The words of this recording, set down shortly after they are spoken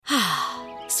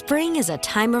Spring is a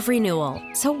time of renewal,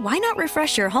 so why not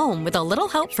refresh your home with a little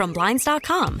help from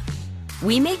Blinds.com?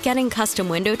 We make getting custom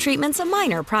window treatments a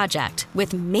minor project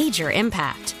with major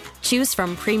impact. Choose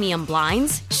from premium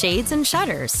blinds, shades, and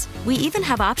shutters. We even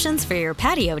have options for your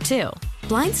patio, too.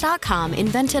 Blinds.com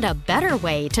invented a better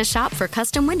way to shop for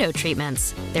custom window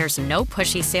treatments. There's no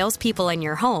pushy salespeople in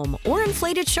your home or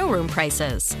inflated showroom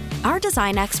prices. Our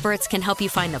design experts can help you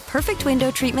find the perfect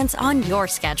window treatments on your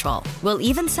schedule. We'll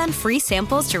even send free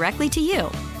samples directly to you.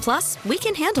 Plus, we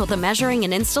can handle the measuring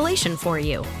and installation for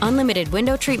you. Unlimited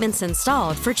window treatments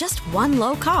installed for just one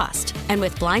low cost. And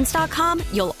with Blinds.com,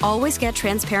 you'll always get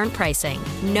transparent pricing.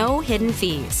 No hidden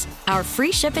fees. Our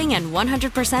free shipping and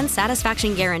 100%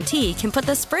 satisfaction guarantee can put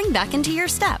the spring back into your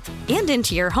step and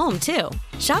into your home, too.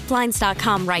 Shop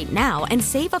Blinds.com right now and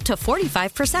save up to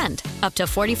 45%. Up to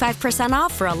 45%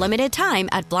 off for a limited time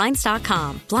at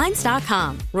Blinds.com.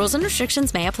 Blinds.com. Rules and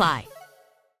restrictions may apply.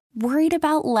 Worried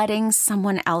about letting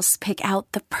someone else pick out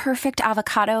the perfect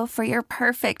avocado for your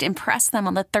perfect impress them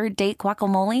on the third date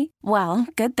guacamole? Well,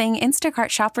 good thing Instacart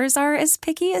shoppers are as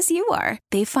picky as you are.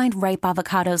 They find ripe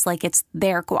avocados like it's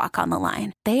their guac on the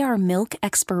line. They are milk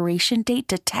expiration date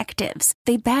detectives.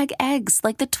 They bag eggs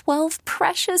like the 12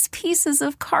 precious pieces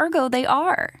of cargo they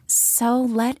are. So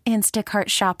let Instacart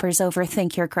shoppers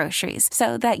overthink your groceries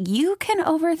so that you can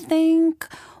overthink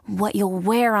what you'll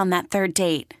wear on that third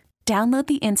date. Download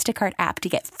the Instacart app to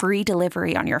get free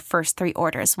delivery on your first 3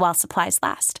 orders while supplies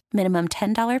last. Minimum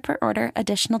 $10 per order.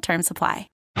 Additional terms apply.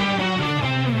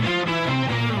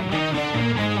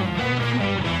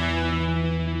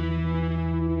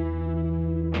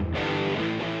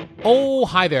 Oh,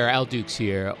 hi there, Al Dukes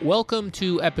here. Welcome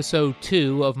to episode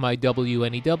 2 of my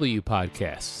WNEW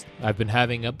podcast. I've been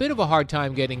having a bit of a hard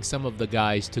time getting some of the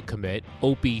guys to commit.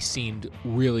 Opie seemed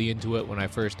really into it when I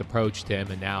first approached him,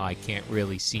 and now I can't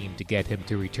really seem to get him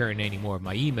to return any more of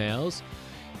my emails.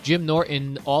 Jim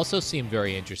Norton also seemed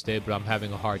very interested, but I'm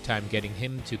having a hard time getting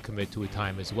him to commit to a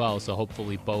time as well, so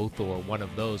hopefully both or one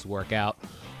of those work out.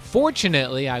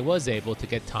 Fortunately, I was able to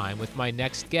get time with my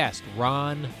next guest,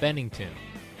 Ron Bennington,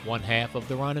 one half of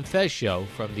the Ron and Fez show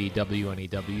from the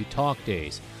WNEW Talk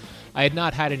days. I had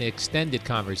not had an extended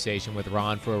conversation with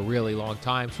Ron for a really long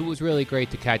time, so it was really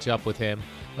great to catch up with him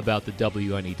about the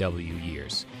WNEW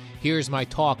years. Here's my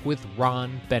talk with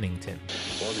Ron Bennington.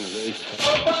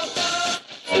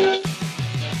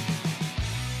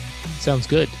 Sounds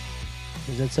good.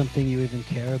 Is that something you even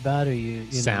care about, or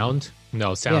you sound?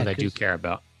 No, sound Yeah, I do care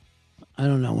about. I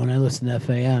don't know. When I listen to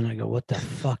FAN, I go, "What the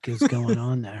fuck is going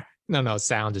on there?" No,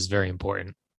 sound is very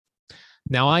important.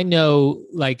 Now, I know,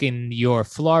 like in your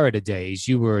Florida days,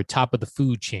 you were top of the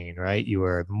food chain, right? You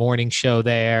were a morning show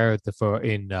there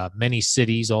in many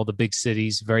cities, all the big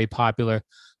cities, very popular.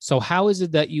 So how is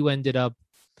it that you ended up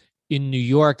in New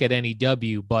York at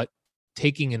NEW, but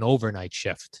taking an overnight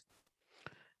shift?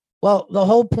 Well, the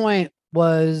whole point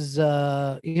was,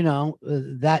 that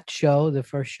show, the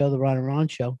first show, the Ron and Ron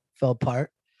show, fell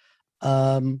apart.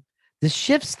 The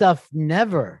shift stuff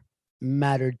never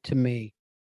mattered to me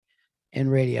in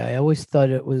radio. I always thought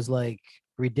it was like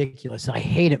ridiculous. I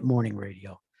hated morning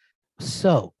radio.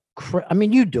 So,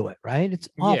 you do it, right? It's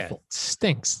awful. Yeah, it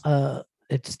stinks.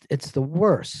 It's the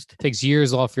worst. Takes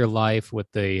years off your life with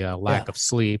the lack of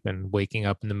sleep and waking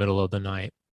up in the middle of the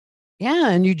night. Yeah,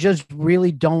 and you just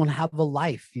really don't have a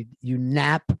life. You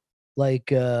nap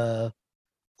like a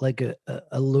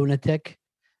lunatic.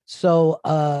 So,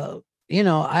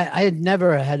 I had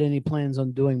never had any plans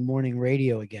on doing morning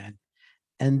radio again.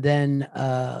 And then,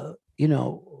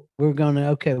 we're going to,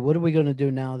 okay, what are we going to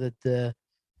do now that the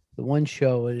one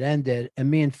show had ended? And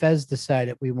me and Fez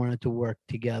decided we wanted to work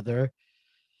together.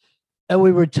 And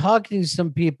we were talking to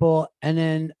some people, and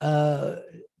then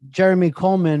Jeremy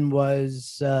Coleman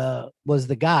was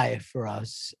the guy for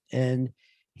us. And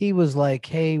he was like,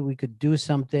 hey, we could do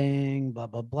something, blah,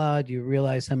 blah, blah. Do you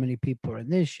realize how many people are in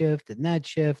this shift and that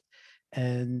shift?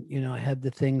 And, I had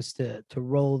the things to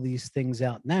roll these things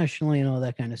out nationally and all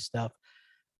that kind of stuff.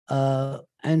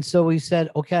 And so we said,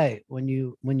 okay, when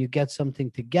you get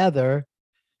something together,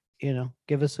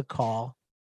 give us a call.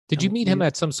 Did you meet him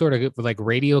at some sort of like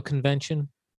radio convention?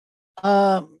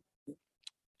 No,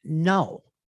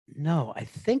 I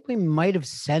think we might have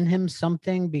sent him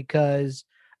something because,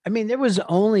 there was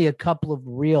only a couple of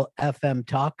real FM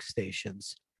talk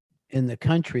stations in the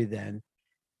country then.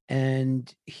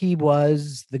 And he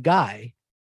was the guy,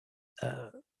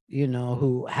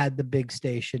 who had the big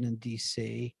station in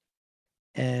DC.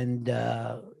 And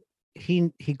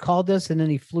he called us, and then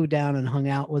he flew down and hung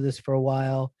out with us for a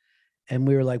while. And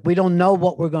we were like, we don't know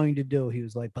what we're going to do. He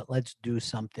was like, but let's do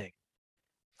something.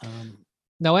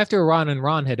 Now, after Ron and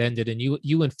Ron had ended, and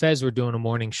you and Fez were doing a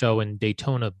morning show in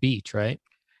Daytona Beach, right?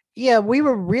 Yeah, we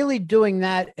were really doing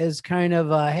that as kind of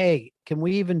hey, can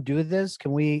we even do this?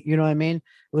 Can we, you know what I mean?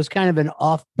 It was kind of an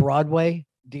off Broadway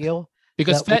deal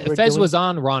Because that we were Fez doing. was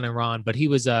on Ron and Ron, but he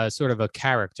was sort of a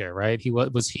character, right?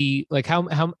 Was he like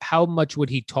how much would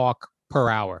he talk per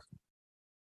hour?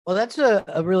 Well, that's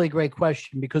a really great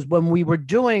question, because when we were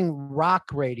doing rock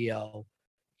radio,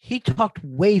 he talked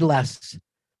way less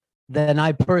than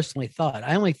I personally thought.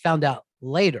 I only found out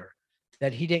later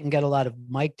that he didn't get a lot of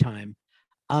mic time.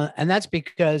 And that's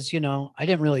because, I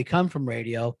didn't really come from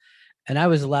radio, and I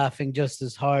was laughing just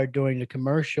as hard during the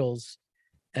commercials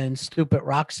and stupid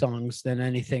rock songs than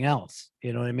anything else.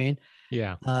 You know what I mean?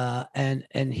 Yeah.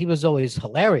 And he was always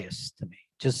hilarious to me,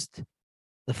 just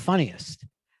the funniest.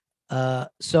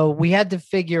 So we had to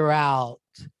figure out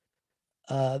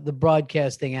the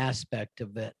broadcasting aspect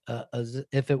of it, as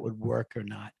if it would work or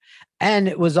not. And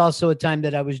it was also a time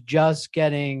that I was just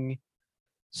getting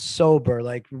sober,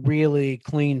 like really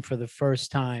clean for the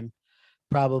first time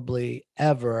probably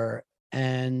ever.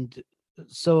 And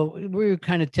so we were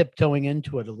kind of tiptoeing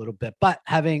into it a little bit, but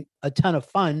having a ton of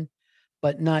fun,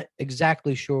 but not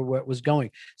exactly sure where it was going.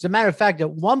 As a matter of fact,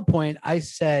 at one point I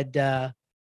said,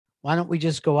 why don't we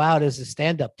just go out as a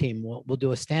stand-up team? We'll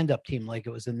do a stand-up team like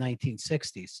it was in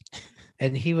 1960s.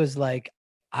 And he was like,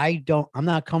 I'm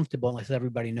not comfortable unless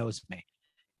everybody knows me.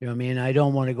 You know what I mean? I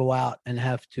don't want to go out and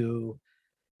have to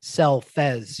sell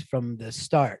Fez from the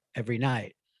start every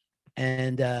night.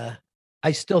 And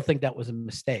I still think that was a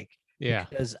mistake. Yeah.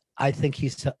 Because I think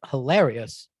he's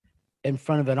hilarious in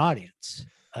front of an audience.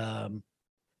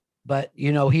 But,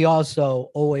 he also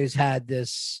always had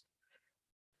this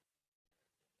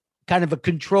kind of a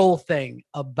control thing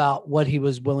about what he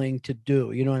was willing to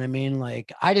do. You know what I mean?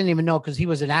 Like, I didn't even know, because he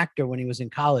was an actor when he was in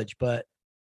college, but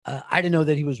I didn't know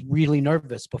that he was really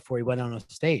nervous before he went on a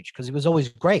stage, because he was always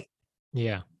great.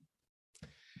 Yeah.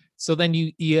 So then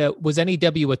was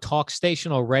NEW a talk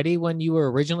station already when you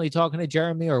were originally talking to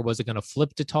Jeremy, or was it going to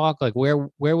flip to talk? Like where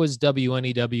was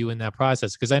WNEW in that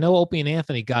process? Because I know Opie and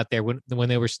Anthony got there when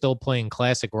they were still playing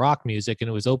classic rock music, and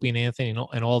it was Opie and Anthony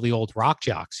and all the old rock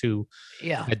jocks who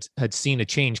had seen a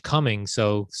change coming.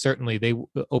 So certainly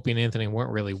Opie and Anthony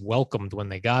weren't really welcomed when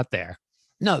they got there.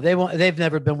 No, they won't. They've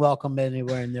never been welcomed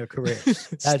anywhere in their careers.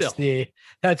 That's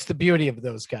the beauty of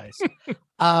those guys.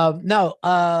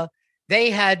 They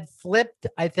had flipped,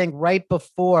 I think, right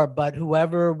before, but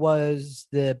whoever was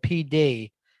the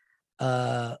PD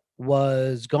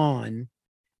was gone.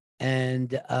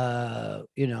 And, and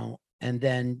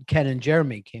then Ken and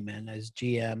Jeremy came in as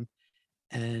GM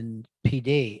and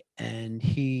PD. And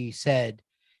he said,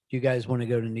 you guys want to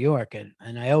go to New York?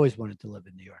 And I always wanted to live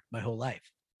in New York my whole life.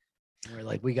 And we're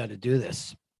like, we got to do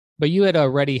this. But you had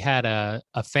already had a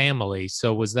family.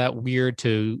 So was that weird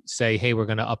to say, hey, we're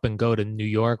going to up and go to New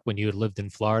York when you had lived in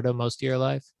Florida most of your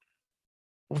life?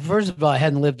 Well, first of all, they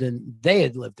had lived in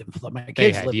Florida. My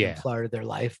kids lived in Florida their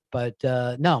life. But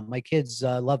no, my kids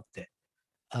loved it.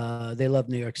 They love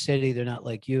New York City. They're not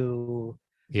like you.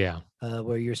 Yeah.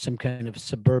 Where you're some kind of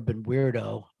suburban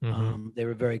weirdo. Mm-hmm. They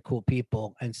were very cool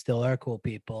people and still are cool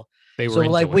people. They were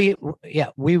like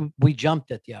we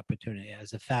jumped at the opportunity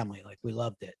as a family. Like we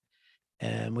loved it.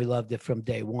 And we loved it from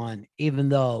day one, even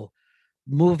though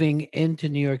moving into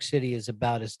New York City is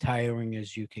about as tiring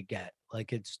as you could get.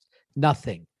 Like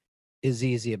nothing is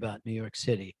easy about New York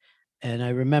City. And I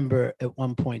remember at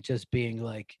one point just being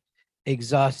like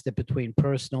exhausted between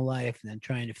personal life and then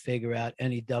trying to figure out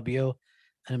NEW.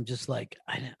 And I'm just like,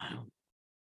 I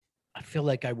feel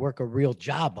like I work a real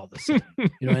job all of a sudden. You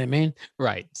know what I mean?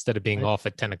 Right. Instead of being off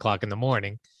at 10 o'clock in the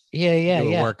morning. Yeah.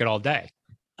 You were working all day.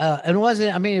 And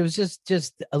it was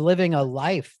just living a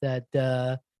life that,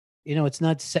 it's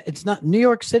not New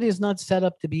York City is not set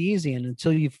up to be easy. And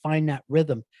until you find that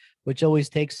rhythm, which always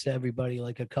takes everybody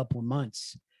like a couple of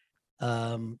months.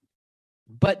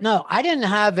 But no, I didn't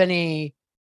have any,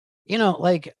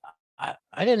 I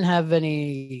didn't have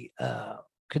any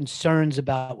concerns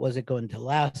about, was it going to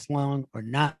last long or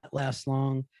not last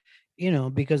long,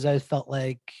 because I felt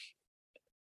like,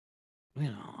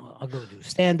 I'll go do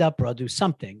stand up or I'll do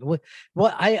something.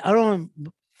 Well, I don't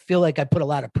feel like I put a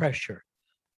lot of pressure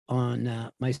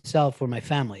on myself or my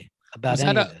family about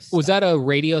any of this. Was that a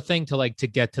radio thing to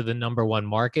get to the number one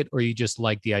market, or you just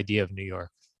like the idea of New York?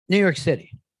 New York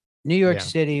City. New York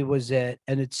City was it.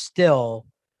 And it's still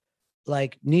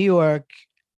like New York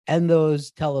and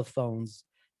those telephones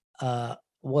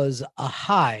was a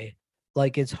high.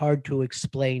 Like it's hard to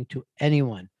explain to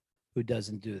anyone who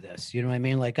doesn't do this. You know what I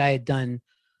mean? Like I had done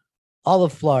all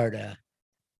of Florida,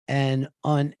 and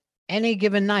on any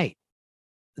given night,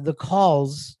 the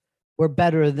calls were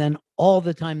better than all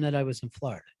the time that I was in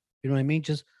Florida. You know what I mean?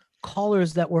 Just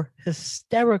callers that were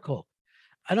hysterical.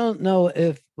 I don't know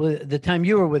if the time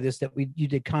you were with us that you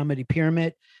did Comedy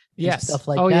Pyramid and Yes. stuff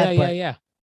like Oh, that. yeah.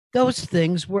 Those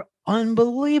things were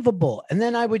unbelievable. And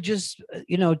then I would just,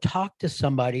 talk to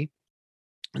somebody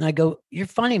and I go, "You're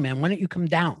funny, man. Why don't you come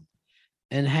down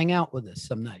and hang out with us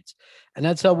some nights?" And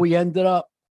that's how we ended up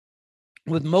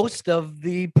with most of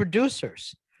the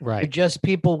producers. They're Right. just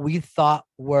people we thought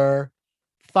were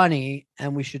funny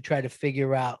and we should try to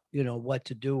figure out, what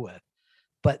to do with.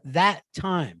 But that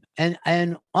time,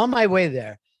 and on my way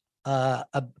there,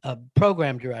 a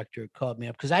program director called me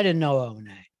up because I didn't know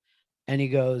O&A. And he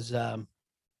goes,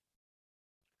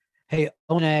 "Hey,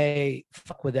 O&A,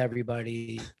 fuck with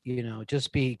everybody,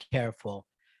 just be careful."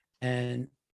 And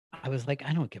I was like,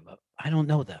 I don't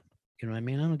know them. You know what I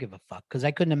mean? I don't give a fuck because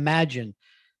I couldn't imagine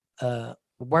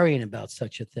worrying about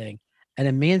such a thing. And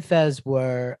then me and Fez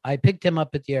I picked him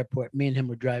up at the airport. Me and him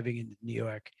were driving into New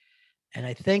York. And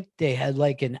I think they had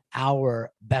like an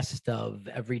hour best of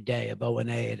every day of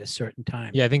O&A at a certain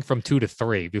time. Yeah, I think from 2 to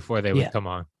 3 before they would come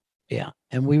on. Yeah.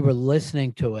 And we were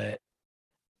listening to it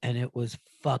and it was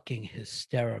fucking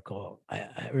hysterical.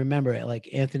 I remember it, like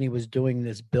Anthony was doing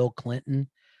this Bill Clinton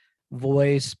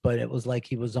voice, but it was like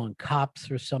he was on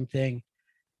Cops or something.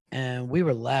 And we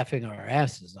were laughing our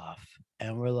asses off.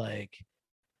 And we're like,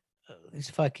 these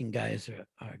fucking guys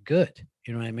are good.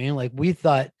 You know what I mean? Like we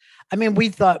thought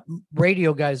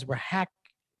radio guys were hacked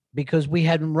because we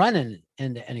hadn't run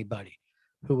into anybody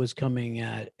who was coming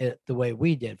at it the way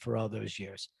we did for all those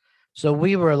years. So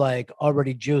we were like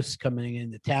already juice coming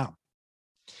into town.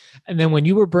 And then when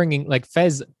you were bringing like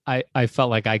Fez, I felt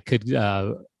like I could,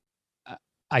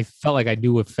 I felt like I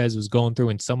knew what Fez was going through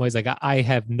in some ways. Like I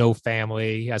have no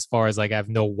family as far as like I have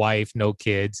no wife, no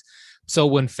kids. So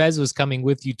when Fez was coming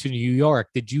with you to New York,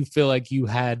 did you feel like you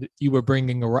were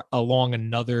bringing along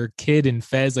another kid in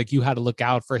Fez? Like you had to look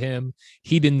out for him.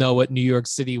 He didn't know what New York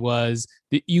City was.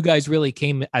 You guys really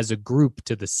came as a group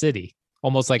to the city,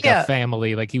 almost like a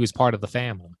family, like he was part of the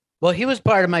family. Well, he was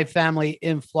part of my family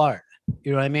in Florida.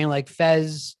 You know what I mean? Like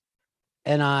Fez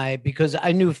and I, because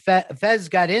I knew Fez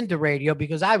got into radio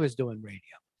because I was doing radio.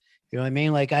 You know what I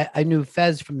mean? Like I knew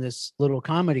Fez from this little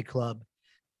comedy club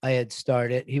I had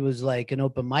started. He was like an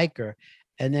open micer.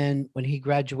 And then when he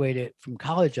graduated from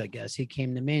college, I guess, he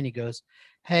came to me and he goes,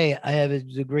 "Hey, I have a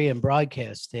degree in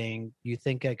broadcasting. You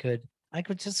think I could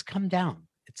just come down?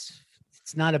 It's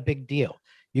not a big deal.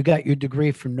 You got your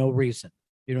degree for no reason.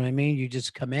 You know what I mean? You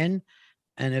just come in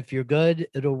and if you're good,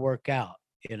 it'll work out,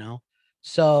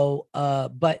 So,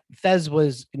 but Fez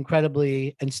was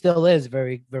incredibly and still is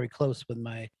very, very close with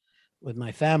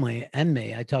my family and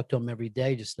me. I talk to him every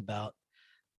day just about.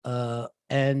 I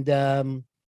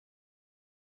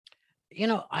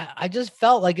just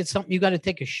felt like it's something you got to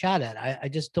take a shot at. I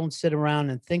just don't sit around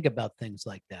and think about things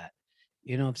like that.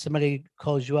 If somebody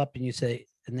calls you up and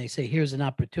they say, "Here's an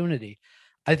opportunity,"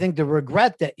 I think the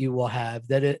regret that you will have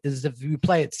that it is if you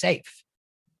play it safe,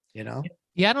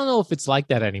 Yeah, I don't know if it's like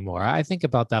that anymore. I think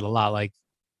about that a lot. Like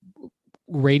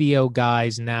radio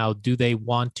guys now, do they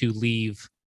want to leave?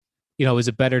 Is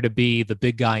it better to be the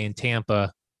big guy in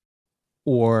Tampa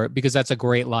or because that's a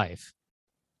great life?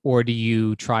 Or do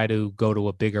you try to go to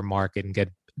a bigger market and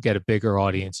get a bigger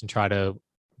audience and try to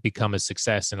become a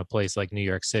success in a place like New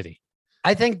York City?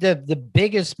 I think the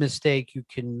biggest mistake you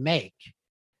can make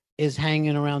is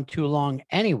hanging around too long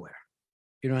anywhere.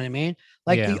 You know what I mean?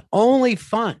 Like the only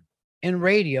fun in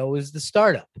radio is the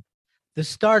startup. The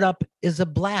startup is a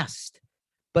blast.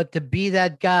 But to be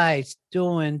that guy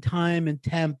doing time and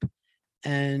temp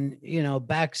and,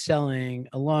 back selling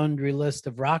a laundry list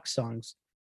of rock songs,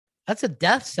 that's a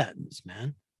death sentence,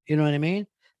 man. You know what I mean?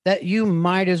 That you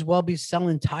might as well be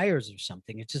selling tires or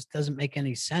something. It just doesn't make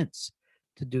any sense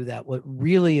to do that. What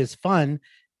really is fun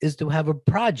is to have a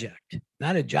project,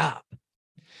 not a job.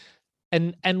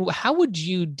 And how would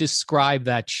you describe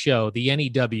that show, the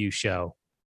NEW show?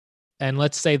 And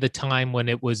let's say the time when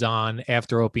it was on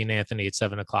after Opie and Anthony at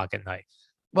 7:00 at night.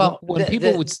 Well, when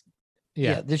people would,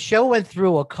 the show went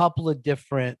through a couple of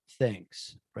different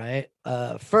things, right?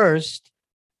 First,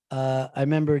 I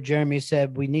remember Jeremy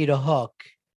said, "We need a hook,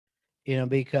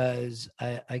 because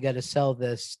I got to sell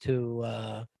this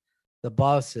to the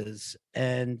bosses."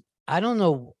 And I don't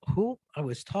know who I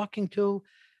was talking to,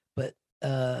 but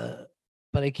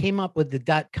I came up with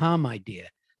the .com idea.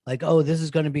 Like, oh, this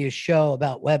is going to be a show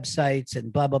about websites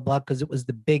and blah, blah, blah, because it was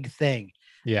the big thing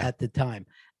at the time.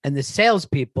 And the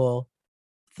salespeople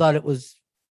thought it was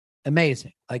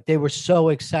amazing. Like they were so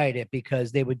excited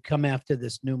because they would come after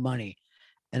this new money.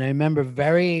 And I remember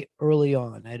very early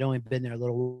on, I'd only been there a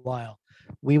little while.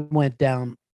 We went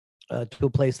down to a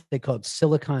place they called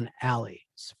Silicon Alley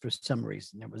for some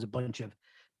reason. There was a bunch of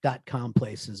 .com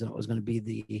places, and it was going to be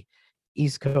the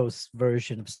East Coast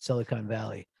version of Silicon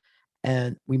Valley.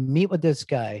 And we meet with this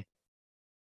guy,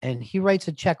 and he writes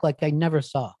a check like I never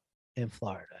saw in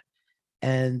Florida.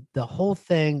 And the whole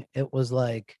thing, it was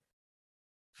like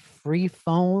free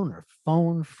phone or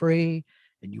phone free,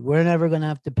 and you weren't ever going to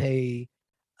have to pay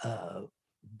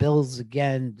bills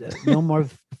again. No more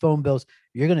phone bills.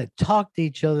 You're going to talk to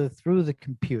each other through the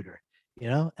computer,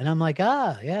 And I'm like,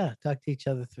 yeah, talk to each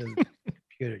other through the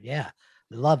computer. Yeah,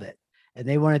 love it. And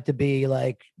they want it to be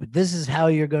like, this is how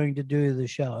you're going to do the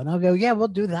show. And I'll go, yeah, we'll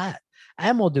do that.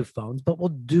 And we'll do phones, but we'll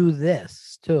do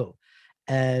this too.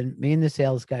 And me and the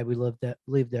sales guy, we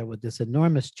leave there with this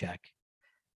enormous check.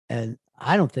 And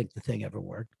I don't think the thing ever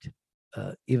worked,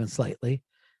 even slightly.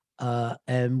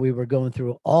 And we were going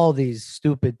through all these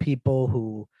stupid people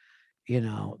who,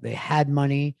 they had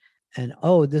money and,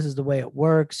 this is the way it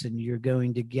works. And you're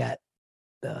going to get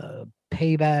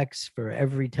paybacks for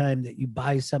every time that you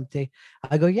buy something.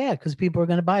 I go, yeah, because people are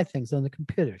going to buy things on the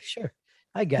computer. Sure,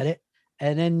 I get it.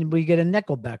 And then we get a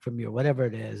nickel back from you, or whatever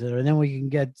it is. And then we can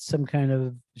get some kind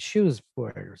of shoes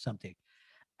for it or something.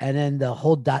 And then the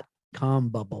whole .com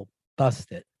bubble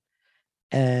busted.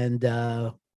 And,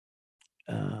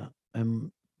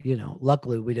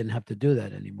 luckily we didn't have to do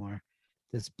that anymore.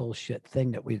 This bullshit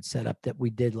thing that we had set up that we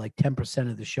did like 10%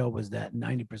 of the show was that,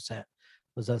 90%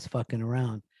 was us fucking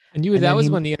around. And that was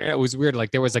when the internet was weird.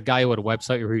 Like there was a guy who had a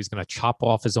website where he was going to chop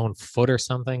off his own foot or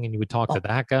something, and you would talk to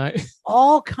that guy.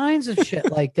 All kinds of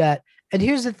shit like that. And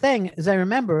here's the thing, as I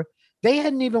remember, they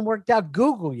hadn't even worked out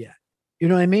Google yet. You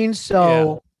know what I mean?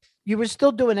 So you were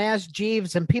still doing Ask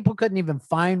Jeeves, and people couldn't even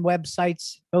find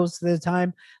websites most of the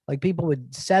time. Like people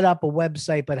would set up a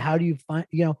website, but how do you find,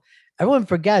 everyone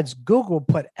forgets Google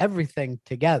put everything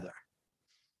together.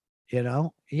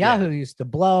 Yahoo used to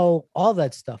blow, all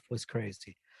that stuff was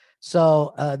crazy.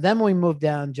 So then we moved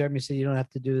down, Jeremy said, you don't have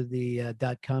to do the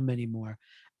 .com anymore.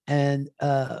 And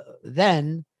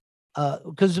then,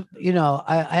 because,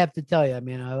 I have to tell you, I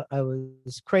mean, I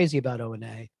was crazy about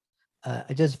O&A.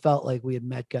 I just felt like we had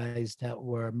met guys that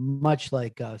were much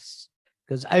like us.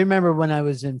 Because I remember when I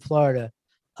was in Florida,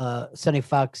 Sonny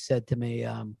Fox said to me,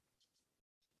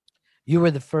 you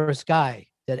were the first guy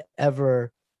that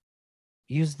ever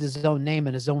used his own name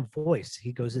and his own voice.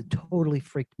 He goes, it totally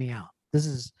freaked me out. This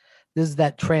is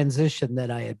that transition that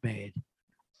I had made.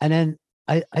 And then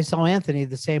I saw Anthony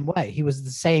the same way. He was the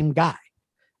same guy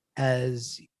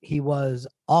as he was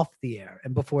off the air.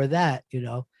 And before that,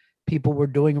 people were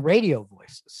doing radio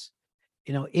voices.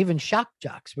 Even shock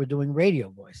jocks were doing radio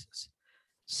voices.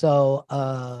 So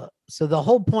so the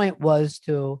whole point was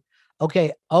to,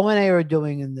 okay, O&A are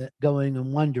going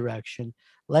in one direction.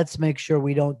 Let's make sure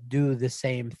we don't do the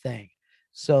same thing.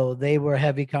 So they were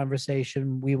heavy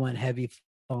conversation. We went heavy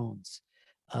phones.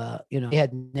 We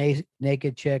had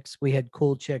naked chicks. We had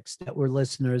cool chicks that were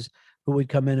listeners who would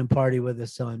come in and party with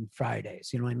us on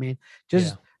Fridays. You know what I mean?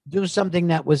 Just do something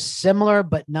that was similar,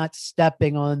 but not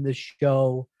stepping on the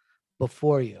show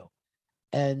before you.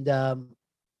 And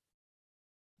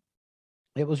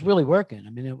it was really working. I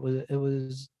mean, it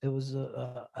was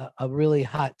a really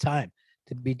hot time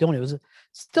to be doing. It was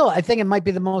still, I think it might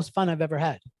be the most fun I've ever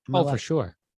had in my life. For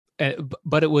sure.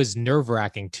 But it was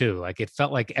nerve-wracking too. Like it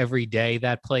felt like every day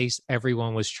that place,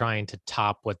 everyone was trying to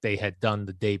top what they had done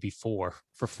the day before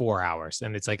for 4 hours.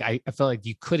 And it's like, I felt like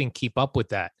you couldn't keep up with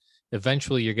that.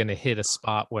 Eventually you're going to hit a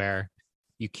spot where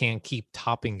you can't keep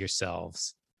topping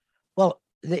yourselves. Well,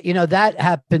 that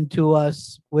happened to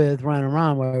us with Ron and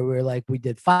Ron, where we were like, we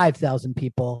did 5,000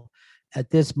 people at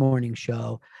this morning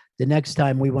show. The next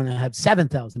time we want to have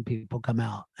 7,000 people come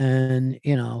out, and,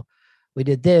 we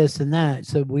did this and that.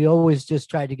 So we always just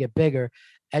tried to get bigger.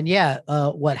 And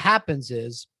what happens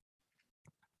is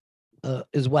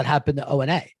what happened to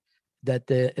O&A,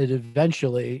 that it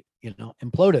eventually,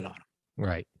 imploded on them.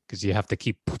 Right. Because you have to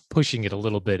keep pushing it a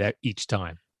little bit at each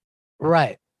time.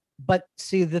 Right. But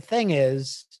see, the thing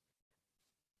is,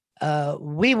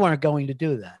 we weren't going to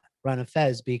do that, Ron and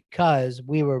Fez, because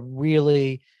we were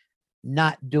really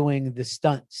not doing the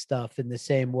stunt stuff in the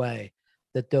same way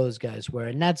that those guys were.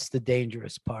 And that's the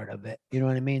dangerous part of it. You know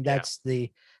what I mean? That's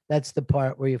the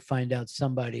part where you find out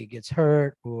somebody gets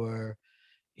hurt, or,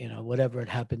 whatever it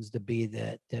happens to be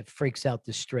that freaks out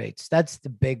the straights. That's the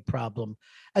big problem.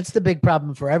 That's the big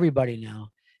problem for everybody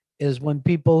now, is when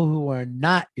people who are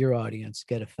not your audience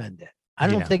get offended. I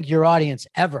don't think your audience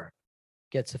ever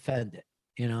gets offended.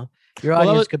 Your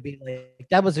audience could be like,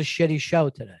 that was a shitty show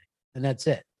today, and that's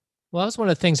it. Well, that's one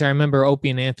of the things I remember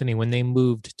Opie and Anthony when they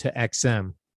moved to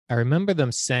XM. I remember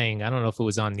them saying, I don't know if it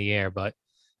was on the air, but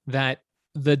that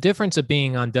the difference of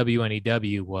being on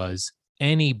WNEW was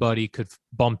anybody could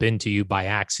bump into you by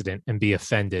accident and be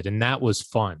offended. And that was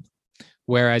fun.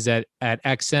 Whereas at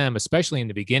XM, especially in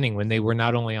the beginning, when they were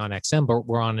not only on XM, but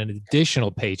were on an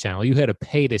additional pay channel, you had to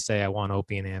pay to say, I want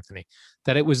Opie and Anthony,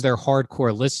 that it was their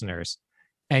hardcore listeners.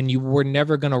 And you were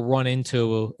never going to run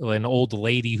into an old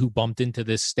lady who bumped into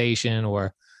this station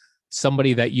or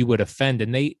somebody that you would offend.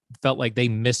 And they felt like they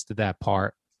missed that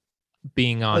part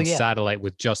being on satellite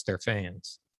with just their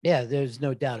fans. Yeah, there's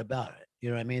no doubt about it. You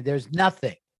know what I mean? There's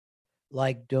nothing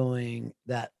like doing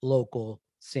that local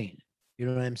scene. You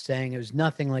know what I'm saying? There's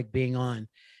nothing like being on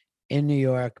in New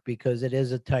York because it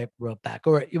is a tightrope back,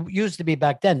 or it used to be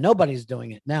back then. Nobody's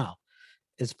doing it now,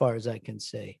 as far as I can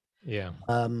see. Yeah.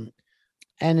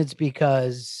 And it's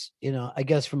because, you know, I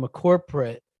guess from a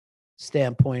corporate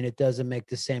standpoint, it doesn't make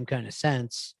the same kind of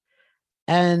sense.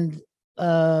 And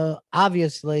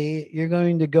obviously, you're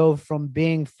going to go from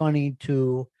being funny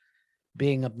to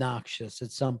being obnoxious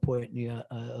at some point,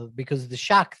 because the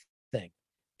shock thing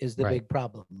is the big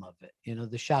problem of it. You know,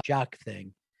 the shock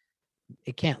thing,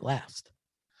 it can't last.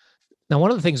 Now, one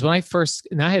of the things when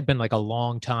I had been like a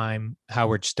long time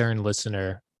Howard Stern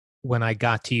listener when I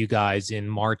got to you guys in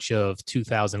March of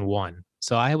 2001.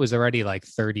 So I was already like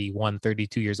 31,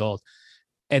 32 years old.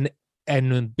 And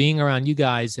being around you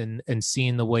guys and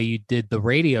seeing the way you did the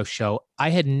radio show,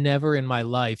 I had never in my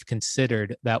life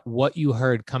considered that what you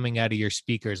heard coming out of your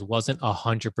speakers wasn't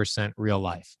 100% real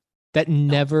life. That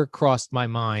never crossed my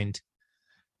mind.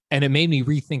 And it made me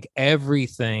rethink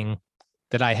everything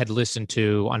that I had listened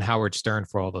to on Howard Stern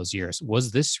for all those years.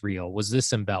 Was this real? Was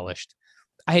this embellished?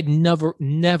 I had never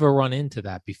run into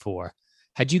that before.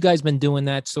 Had you guys been doing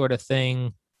that sort of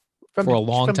thing for a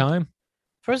long time?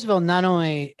 First of all, not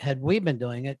only had we been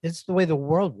doing it, it's the way the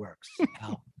world works.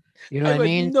 Now. You know what I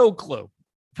mean? No clue.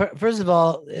 First of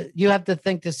all, you have to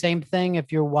think the same thing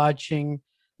if you're watching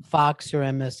Fox or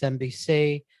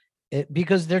MSNBC,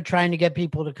 because they're trying to get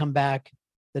people to come back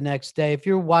the next day. If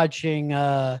you're watching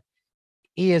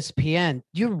ESPN,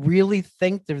 do you really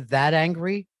think they're that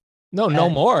angry? No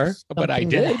more, but I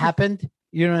did. That happened.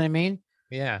 You know what I mean?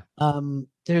 Yeah.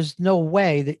 There's no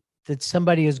way that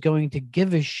somebody is going to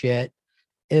give a shit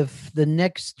if the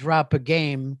Knicks drop a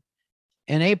game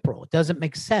in April. It doesn't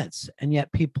make sense, and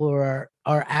yet people are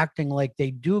acting like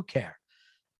they do care.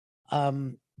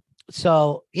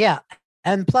 So yeah,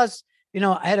 and plus, you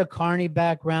know, I had a Carney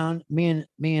background. Me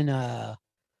and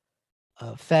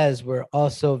Fez were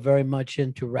also very much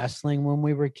into wrestling when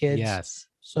we were kids. Yes.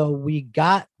 So we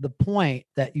got the point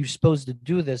that you're supposed to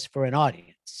do this for an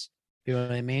audience. You know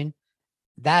what I mean?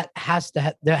 That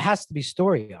there has to be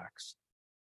story arcs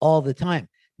all the time.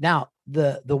 Now,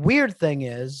 the weird thing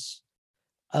is,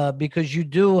 because you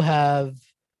do have,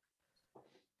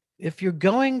 if you're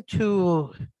going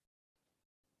to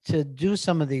do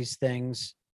some of these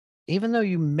things, even though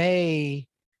you may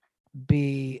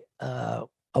be a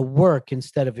work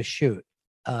instead of a shoot,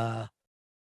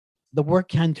 the work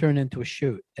can turn into a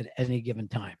shoot at any given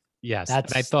time. Yes.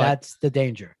 That's the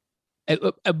danger.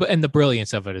 And the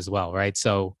brilliance of it as well, right?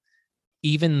 So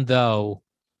even though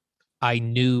I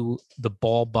knew the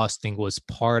ball busting was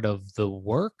part of the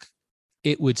work,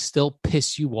 it would still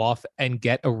piss you off and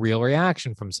get a real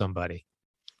reaction from somebody.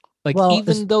 Like,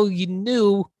 even though you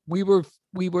knew we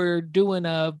were doing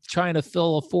trying to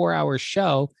fill a 4-hour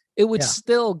show, it would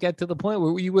still get to the point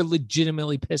where you were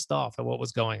legitimately pissed off at what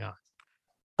was going on.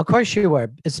 Of course you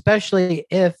were, especially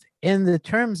if in the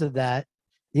terms of that,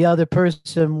 the other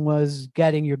person was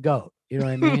getting your goat. You know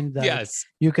what I mean? Yes.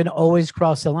 You can always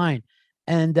cross the line.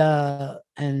 And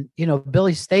you know,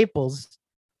 Billy Staples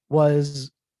was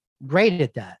great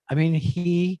at that. I mean,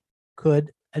 he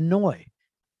could annoy.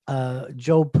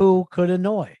 Joe Poo could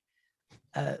annoy.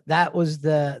 That was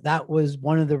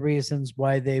one of the reasons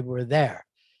why they were there,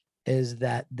 is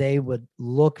that they would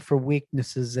look for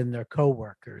weaknesses in their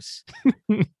coworkers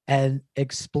and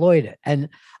exploit it. And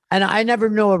I never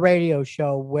knew a radio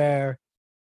show where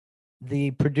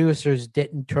the producers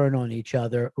didn't turn on each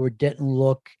other or didn't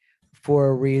look for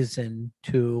a reason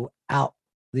to out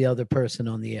the other person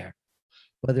on the air,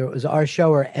 whether it was our show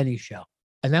or any show.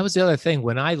 And that was the other thing.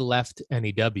 When I left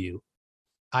NEW,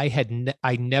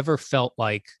 I never felt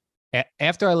like,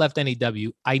 after I left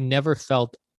NEW, I never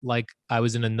felt like I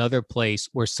was in another place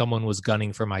where someone was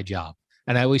gunning for my job.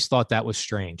 And I always thought that was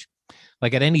strange.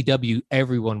 Like at NEW,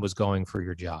 everyone was going for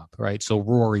your job, right? So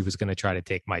Rory was going to try to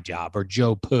take my job, or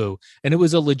Joe Poo. And it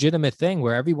was a legitimate thing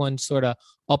where everyone sort of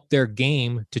upped their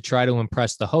game to try to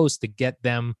impress the host to get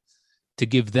them to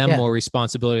give them Yeah. more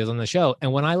responsibilities on the show.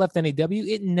 And when I left NAW,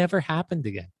 it never happened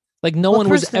again. Like no Well, one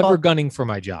was first of all- ever gunning for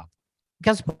my job.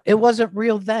 Guess what? It wasn't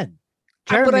real then.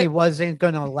 But Jeremy wasn't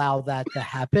going to allow that to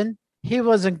happen. He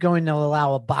wasn't going to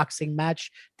allow a boxing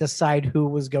match decide who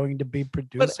was going to be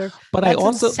producer. But That's I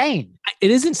also, insane.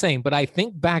 it is insane. But I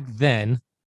think back then,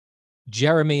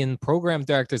 Jeremy and program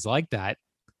directors like that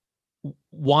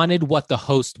wanted what the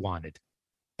host wanted.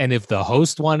 And if the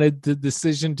host wanted the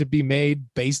decision to be made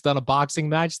based on a boxing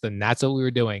match, then that's what we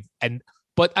were doing.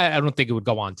 But I don't think it would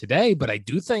go on today, but I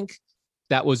do think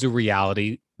that was a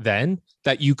reality then,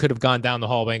 that you could have gone down the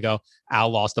hallway and go,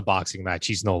 Al lost a boxing match.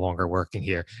 He's no longer working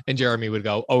here. And Jeremy would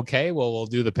go, okay, well, we'll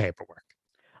do the paperwork.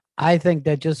 I think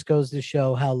that just goes to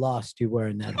show how lost you were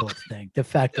in that whole thing. The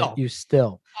fact that you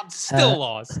still, I'm still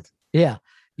lost. yeah,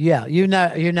 you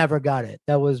never got it.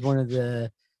 That was one of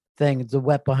the things, the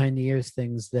wet behind the ears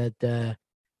things that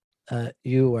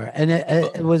you were, and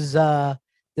it was the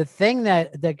thing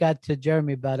that got to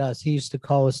Jeremy about us. He used to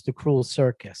call us the cruel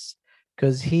circus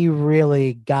because he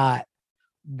really got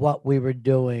what we were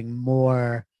doing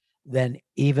more than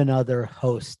even other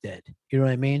hosts did. You know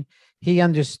what I mean? He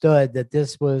understood that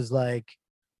this was like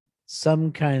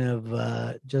some kind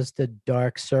of just a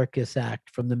dark circus act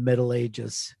from the Middle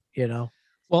Ages, you know?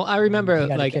 Well, I remember He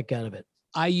got like a kick out of it.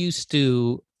 I used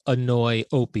to annoy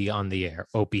Opie on the air.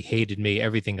 Opie hated me,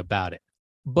 everything about it.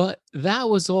 But that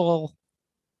was all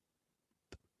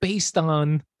based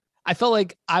on, I felt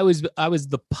like I was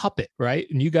the puppet, right?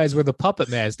 And you guys were the puppet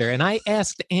master. And I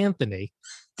asked Anthony,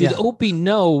 did Opie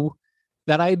know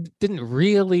that I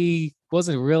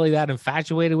wasn't really that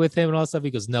infatuated with him and all that stuff?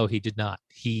 He goes, no, he did not.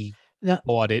 He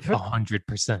bought it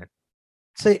 100%.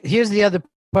 So here's the other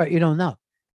part you don't know.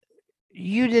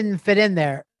 You didn't fit in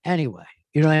there anyway.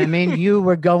 You know what I mean? You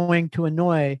were going to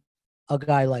annoy a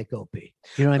guy like Opie.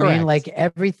 You know what I mean? Like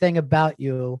everything about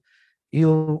you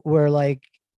were like,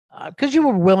 because you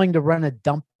were willing to run a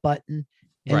dump button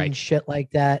and shit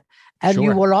like that. And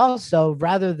you would also,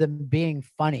 rather than being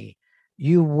funny,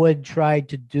 you would try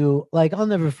to do, like, I'll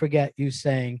never forget you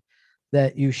saying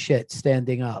that you shit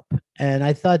standing up. And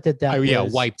I thought that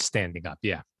was... wiped standing up.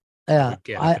 Yeah. Yeah.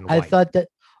 I thought that,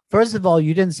 first of all,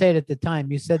 you didn't say it at the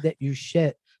time. You said that you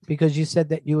shit because you said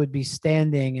that you would be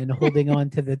standing and holding on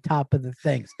to the top of the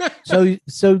things. So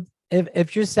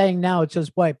if you're saying now it's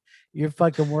just wipe, you're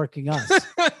fucking working us.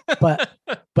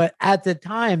 But at the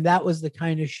time, that was the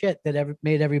kind of shit that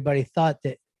made everybody thought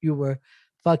that you were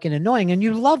fucking annoying, and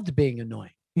you loved being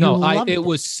annoying. It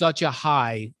was such a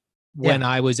high when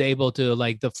I was able to,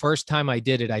 like, the first time I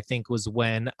did it, I think was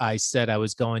when I said I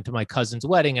was going to my cousin's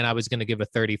wedding and I was going to give a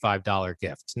 $35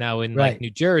 gift. Now in like New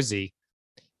Jersey,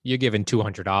 you're giving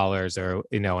 $200 or,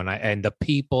 you know, and the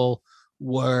people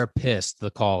were pissed.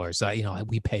 The callers,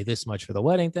 we pay this much for the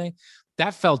wedding thing.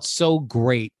 That felt so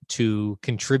great to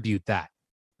contribute that,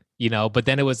 but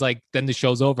then it was like, then the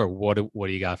show's over. What do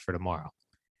you got for tomorrow?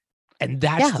 And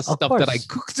that's the stuff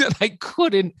that I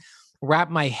couldn't wrap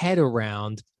my head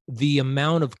around, the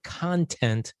amount of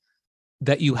content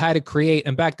that you had to create.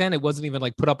 And back then it wasn't even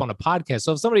like put up on a podcast.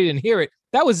 So if somebody didn't hear it,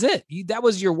 that was it. That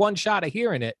was your one shot of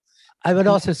hearing it. I would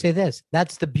also say this,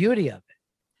 that's the beauty of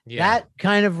it. Yeah. That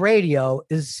kind of radio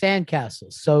is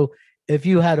sandcastles. So if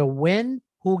you had a win,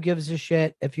 who gives a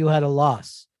shit? If you had a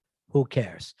loss, who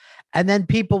cares? And then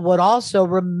people would also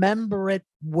remember it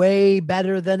way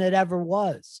better than it ever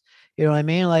was. You know what I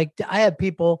mean? Like, I have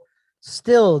people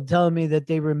still telling me that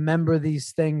they remember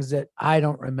these things that I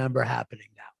don't remember happening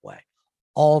that way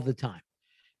all the time,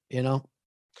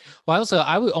 Well,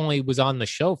 I only was on the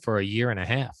show for a year and a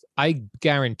half. I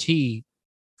guarantee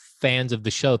fans of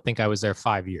the show think I was there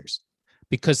 5 years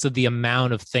because of the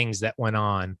amount of things that went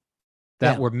on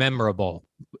that were memorable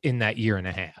in that year and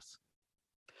a half.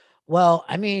 Well,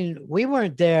 I mean, we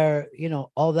weren't there,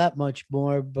 all that much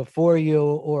more before you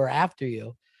or after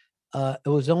you. It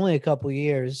was only a couple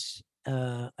years,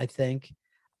 I think.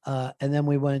 And then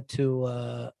we went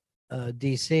to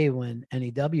DC when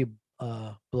NEW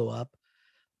blew up.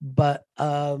 But,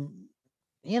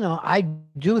 I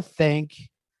do think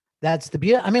that's the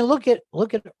beauty. I mean, look at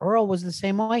Earl was the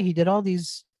same way. He did all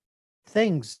these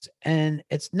things. And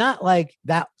it's not like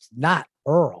that's not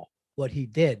Earl, what he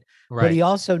did. Right. But he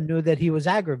also knew that he was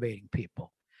aggravating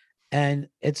people. And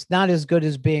it's not as good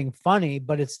as being funny,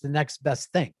 but it's the next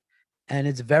best thing. And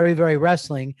it's very, very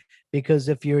wrestling, because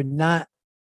if you're not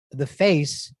the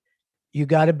face, you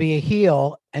got to be a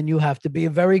heel, and you have to be a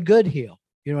very good heel.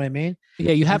 You know what I mean?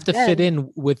 Yeah, you have to fit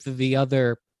in with the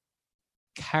other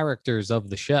characters of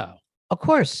the show. Of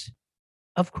course.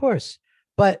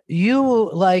 But you,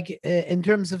 like, in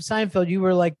terms of Seinfeld, you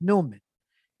were like Newman.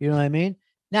 You know what I mean?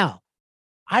 Now,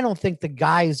 I don't think the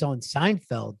guys on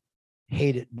Seinfeld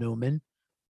hated Newman,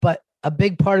 but a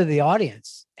big part of the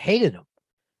audience hated him,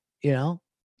 you know?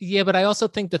 Yeah, but I also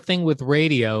think the thing with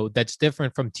radio that's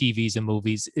different from TVs and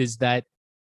movies is that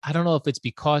I don't know if it's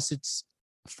because it's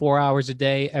 4 hours a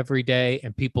day, every day,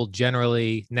 and people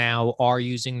generally now are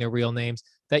using their real names,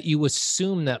 that you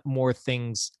assume that more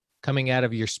things coming out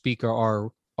of your speaker are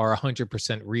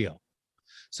 100% real.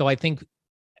 So I think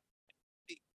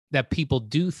that people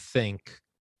do think,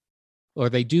 or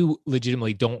they do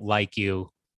legitimately don't like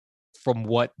you from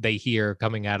what they hear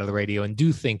coming out of the radio and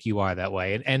do think you are that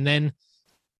way. And then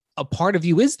a part of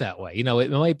you is that way. You know,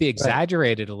 it might be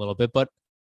exaggerated a little bit, but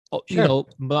you know,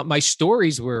 my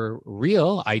stories were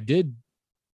real. I did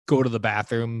go to the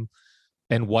bathroom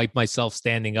and wipe myself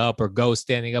standing up or go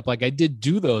standing up. Like I did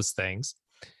do those things,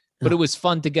 but it was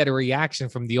fun to get a reaction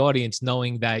from the audience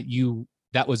knowing that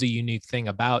that was a unique thing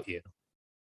about you.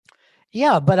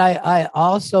 Yeah, but I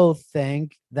also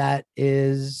think that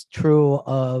is true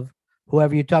of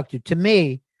whoever you talk to. To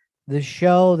me, the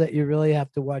show that you really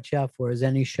have to watch out for is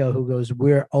any show who goes,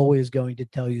 we're always going to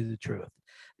tell you the truth.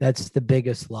 That's the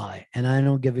biggest lie. And I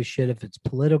don't give a shit if it's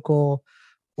political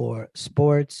or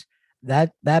sports.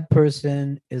 That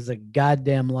person is a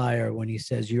goddamn liar when he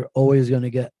says you're always going to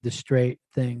get the straight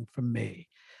thing from me.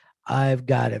 I've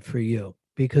got it for you,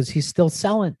 because he's still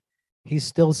selling. He's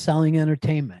still selling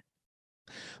entertainment.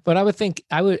 But I would think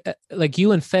like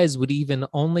you and Fez would even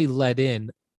only let in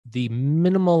the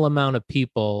minimal amount of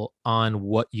people on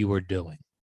what you were doing.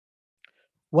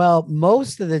 Well,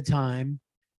 most of the time,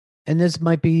 and this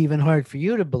might be even hard for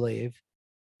you to believe,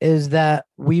 is that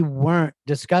we weren't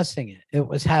discussing it. It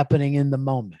was happening in the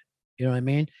moment. You know what I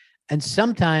mean? And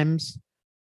sometimes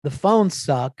the phones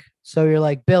suck. So you're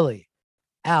like, Billy,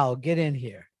 Al, get in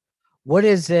here. What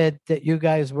is it that you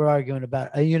guys were arguing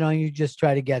about? You know, you just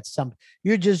try to get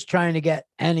you're just trying to get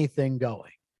anything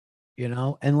going, you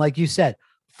know? And like you said,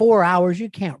 4 hours, you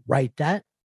can't write that.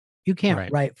 You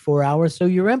can't write 4 hours. So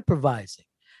you're improvising.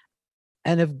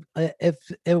 And if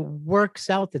it works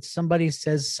out that somebody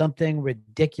says something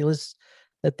ridiculous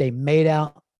that they made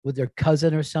out with their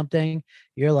cousin or something,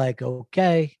 you're like,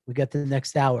 okay, we got the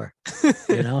next hour,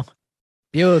 you know?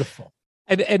 Beautiful.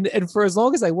 And for as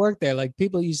long as I worked there, like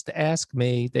people used to ask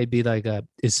me, they'd be like,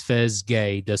 is Fez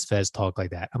gay? Does Fez talk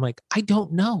like that? I'm like, I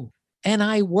don't know. And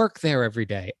I work there every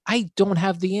day. I don't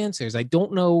have the answers. I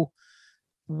don't know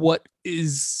what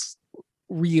is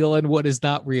real and what is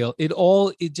not real.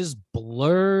 It just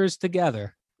blurs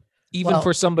together, even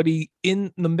for somebody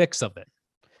in the mix of it.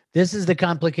 This is the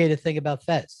complicated thing about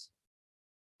Fez.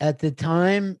 At the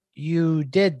time you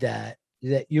did that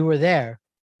you were there,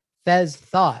 Fez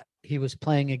thought he was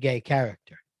playing a gay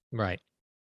character. Right.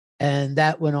 And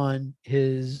that went on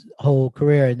his whole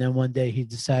career. And then one day he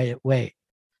decided, wait,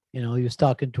 you know, he was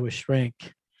talking to a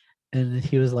shrink and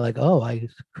he was like, oh, I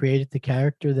created the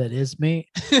character that is me.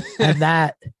 and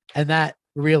that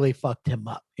really fucked him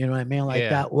up. You know what I mean? Like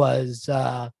that was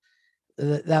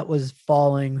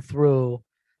falling through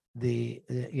the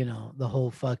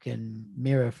whole fucking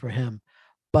mirror for him.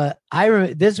 But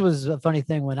this was a funny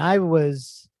thing when I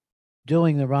was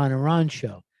doing the Ron and Ron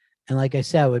show. And like I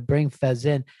said, I would bring Fez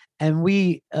in and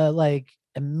we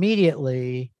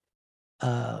immediately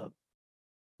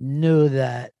knew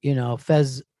that, you know,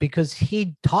 Fez, because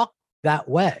he talked that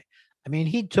way. I mean,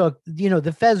 he took, you know,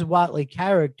 the Fez Whatley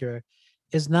character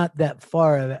is not that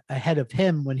far ahead of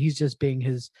him when he's just being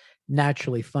his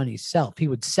naturally funny self. He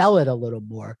would sell it a little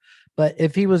more. But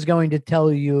if he was going to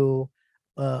tell you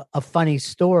a funny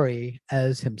story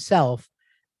as himself,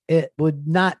 it would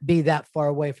not be that far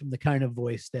away from the kind of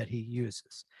voice that he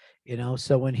uses, you know?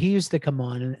 So when he used to come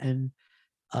on and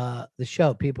the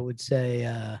show, people would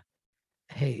say,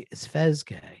 hey, is Fez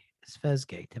gay? Is Fez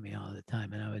gay to me all the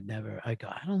time? And I go,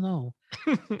 I don't know.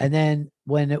 And then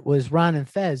when it was Ron and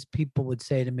Fez, people would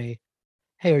say to me,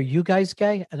 hey, are you guys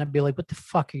gay? And I'd be like, what the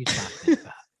fuck are you talking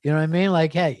about? You know what I mean?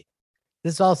 Like, hey,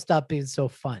 this all stopped being so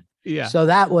fun. Yeah. So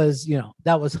that was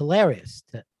hilarious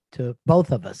to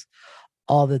both of us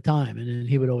all the time. And then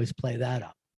he would always play that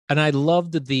up. And I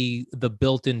loved the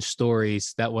built-in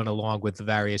stories that went along with the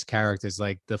various characters.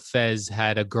 Like the Fez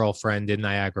had a girlfriend in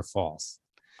Niagara Falls.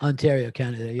 Ontario,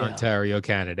 Canada. Yeah. Ontario,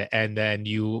 Canada. And then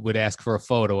you would ask for a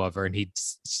photo of her and he'd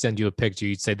send you a picture.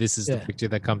 You'd say, this is the picture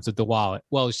that comes with the wallet.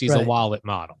 Well, she's a wallet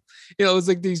model. You know, it was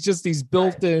like these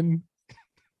built-in.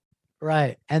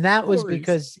 Right. And that was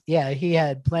because, he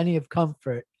had plenty of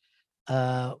comfort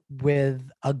with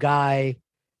a guy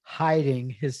hiding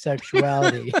his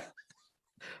sexuality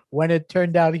when it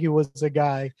turned out he was a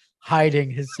guy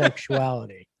hiding his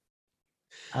sexuality.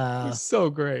 So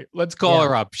great. Let's call yeah.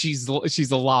 her up. She's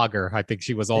a logger. I think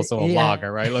she was also a Yeah.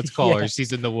 logger, right? Let's call her. Yeah.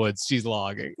 She's in the woods. She's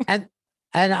logging. And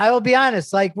I will be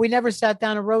honest, like we never sat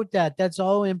down and wrote that. That's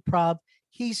all improv.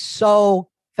 He's so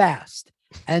fast.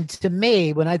 And to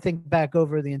me, when I think back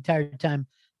over the entire time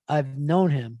I've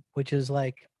known him, which is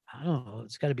like, I don't know,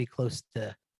 it's got to be close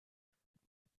to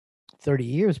 30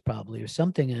 years probably or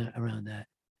something around that.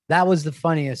 That was the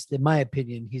funniest, in my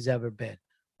opinion, he's ever been,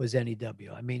 was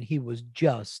NEW. I mean, he was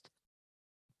just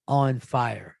on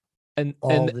fire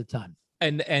all the time.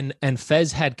 And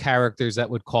Fez had characters that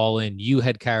would call in. You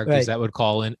had characters that would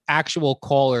call in. Actual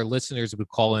caller listeners would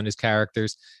call in as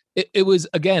characters. It was,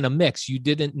 again, a mix. You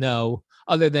didn't know,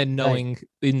 other than knowing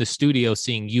in the studio,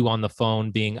 seeing you on the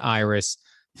phone being Iris,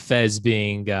 Fez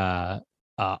being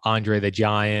Andre the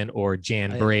Giant or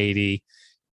Jan Brady.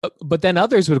 But then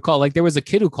others would call, like there was a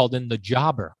kid who called in the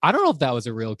Jobber. I don't know if that was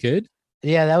a real kid.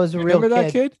 Yeah, that was a real Remember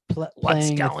that kid?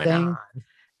 What's going on?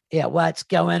 Yeah, what's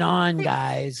going on,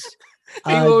 guys?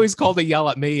 He always called to yell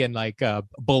at me and like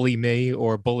bully me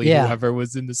or bully whoever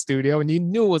was in the studio, and you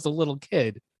knew it was a little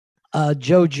kid.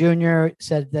 Joe Jr.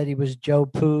 said that he was Joe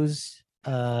Pooh's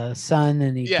son,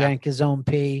 and he drank his own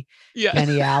pee. Yeah.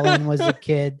 Kenny Allen was a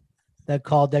kid that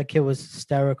called. That kid was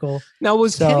hysterical. Now,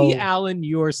 was Kenny Allen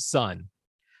your son?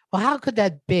 Well, how could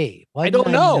that be? I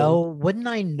don't know. Wouldn't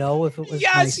I know if it was?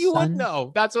 Yes, my you son? would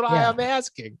know. That's what I am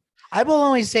asking. I will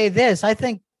only say this: I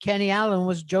think Kenny Allen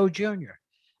was Joe Jr.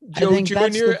 Joe Jr.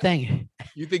 That's the thing.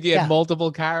 You think he had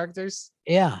multiple characters?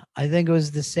 Yeah, I think it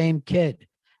was the same kid.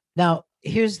 Now,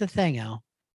 here's the thing, Al.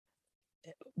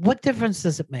 What difference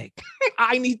does it make?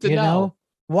 I need to know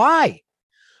why.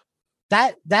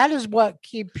 That is what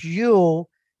keeps you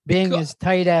being as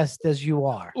tight-assed as you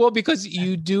are. Well, because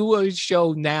you do a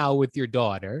show now with your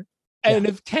daughter, and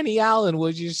if Kenny Allen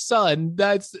was your son,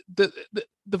 that's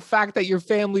the fact that your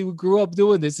family grew up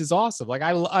doing this is awesome. Like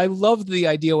I loved the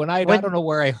idea when I don't know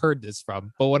where I heard this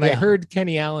from, but when I heard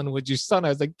Kenny Allen was your son, I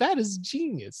was like, that is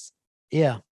genius.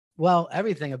 Yeah. Well,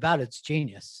 everything about it's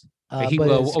genius. He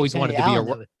always wanted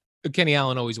to be Kenny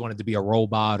Allen always wanted to be a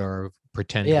robot or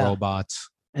pretend robots.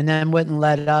 And then wouldn't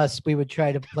let us. We would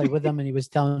try to play with him, and he was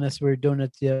telling us we were doing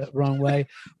it the wrong way.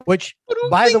 Which,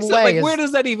 by the way, where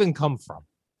does that even come from?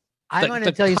 I'm going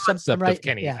to tell you something right. Of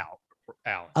Kenny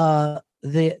Allen.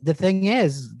 The thing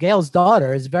is, Gail's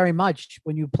daughter is very much,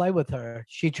 when you play with her,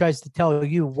 she tries to tell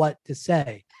you what to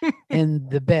say in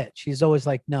the bit. She's always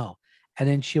like, no. And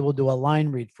then she will do a line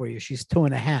read for you. She's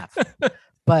 2.5.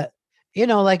 But,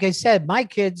 like I said, my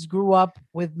kids grew up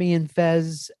with me and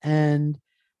Fez, and,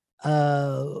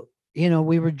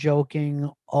 we were joking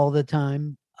all the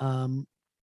time.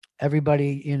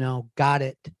 Everybody, got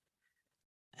it.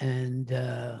 And,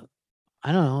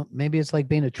 I don't know. Maybe it's like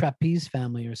being a trapeze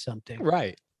family or something.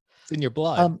 Right. It's in your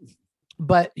blood.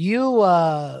 But you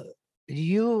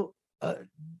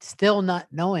still not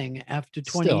knowing after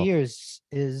 20 years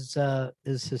is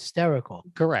hysterical.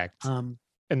 Correct.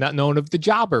 And not knowing if the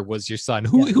Jobber was your son.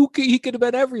 Who he could have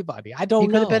been everybody. I don't know. He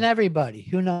could have been everybody.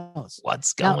 Who knows?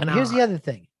 What's going on? Here's the other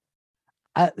thing.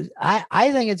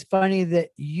 I think it's funny that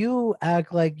you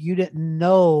act like you didn't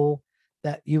know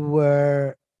that you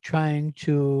were trying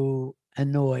to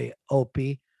annoy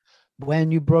Opie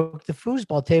when you broke the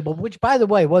foosball table, which, by the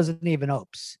way, wasn't even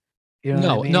Opes. You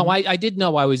know what I mean? No, I did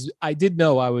know I was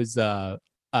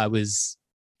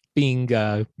being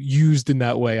used in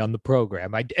that way on the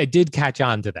program. I did catch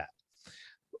on to that.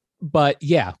 But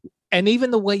yeah, and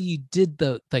even the way you did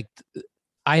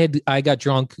I got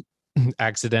drunk,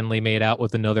 accidentally made out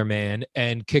with another man,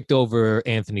 and kicked over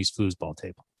Anthony's foosball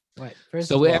table. Right.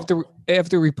 So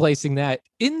after replacing that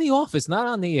in the office, not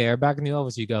on the air, back in the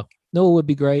office, you go, no, it would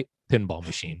be great. Pinball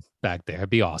machine back there. It'd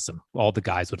be awesome. All the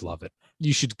guys would love it.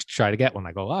 You should try to get one.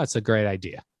 I go, it's a great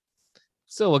idea.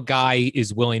 So a guy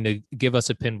is willing to give us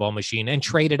a pinball machine and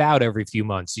trade it out every few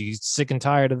months. You sick and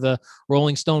tired of the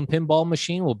Rolling Stone pinball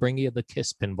machine? We'll bring you the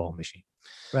Kiss pinball machine.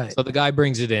 Right. So the guy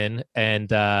brings it in,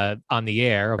 and on the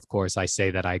air, of course, I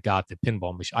say that I got the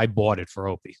pinball machine. I bought it for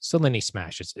Opie. So then he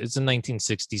smashes it. It's a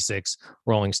 1966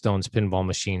 Rolling Stones pinball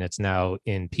machine. It's now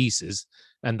in pieces.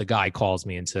 And the guy calls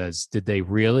me and says, did they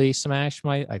really smash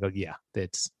my? I go, yeah,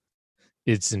 it's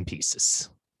in pieces.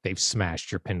 They've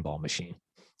smashed your pinball machine.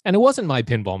 And it wasn't my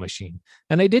pinball machine.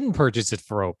 And I didn't purchase it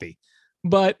for Opie.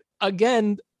 But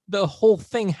again, the whole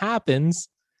thing happens.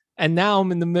 And now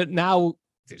I'm in the middle. Now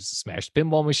there's a smashed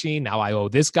pinball machine. Now I owe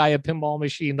this guy a pinball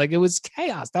machine. Like, it was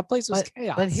chaos. That place was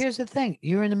chaos. But here's the thing.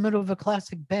 You're in the middle of a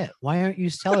classic bet. Why aren't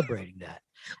you celebrating that?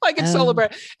 I can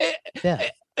celebrate.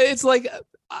 It's like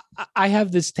I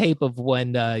have this tape of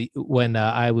when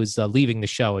I was leaving the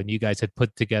show and you guys had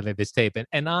put together this tape,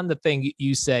 and on the thing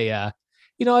you say, I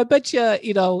bet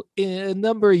you, in a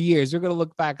number of years we're going to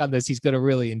look back on this. He's going to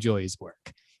really enjoy his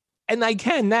work, and I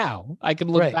can now. I can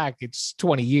look back. It's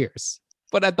 20 years,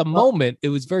 but at the moment it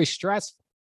was very stressful.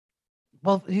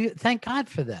 Well, thank God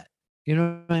for that. You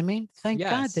know what I mean? Thank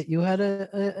God that you had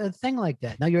a thing like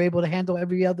that. Now you're able to handle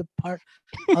every other part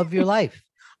of your life.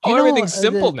 Everything's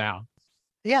simple now.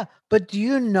 Yeah. But do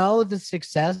you know the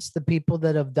success, the people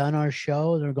that have done our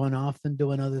show, they're going off and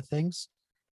doing other things?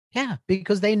 Yeah.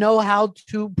 Because they know how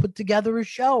to put together a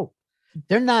show.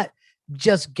 They're not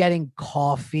just getting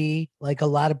coffee like a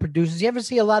lot of producers. You ever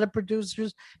see a lot of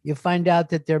producers? You find out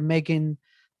that they're making,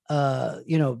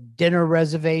 dinner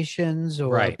reservations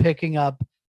or picking up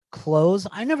clothes.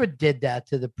 I never did that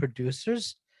to the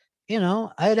producers.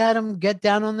 I'd had them get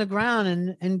down on the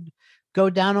ground and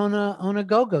go down on a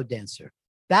go-go dancer.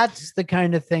 That's the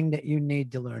kind of thing that you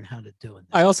need to learn how to do.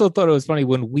 I also thought it was funny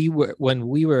when we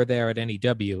were there at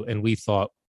NEW and we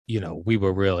thought, we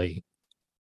were really,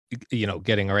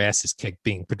 getting our asses kicked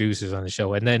being producers on the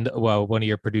show. And then, one of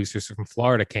your producers from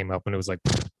Florida came up and it was like,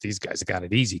 these guys got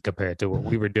it easy compared to what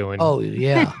we were doing. Oh,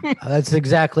 yeah. That's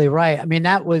exactly right. I mean,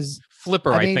 that was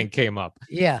Flipper, I think, came up.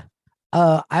 Yeah.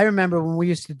 I remember when we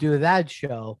used to do that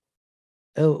show,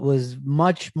 it was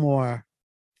much more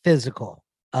physical.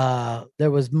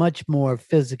 There was much more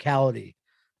physicality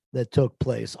that took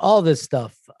place. All this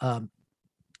stuff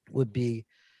would be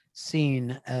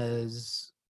seen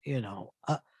as,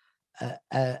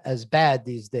 as bad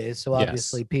these days. So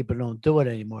obviously people don't do it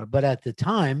anymore. But at the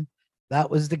time, that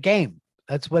was the game.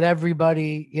 That's what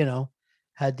everybody,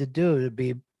 had to do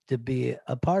to be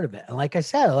a part of it. And like I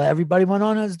said, everybody went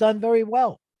on and has done very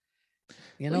well.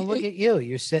 Look at you.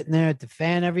 You're sitting there at the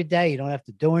fan every day. You don't have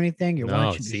to do anything. You're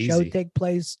watching the show take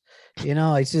place.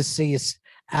 I just see you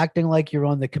acting like you're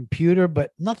on the computer,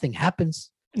 but nothing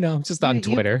happens. No, I'm just on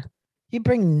Twitter. You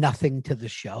bring nothing to the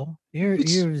show. You're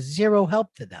zero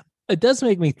help to them. It does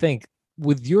make me think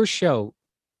with your show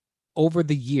over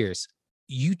the years,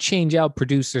 you change out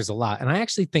producers a lot. And I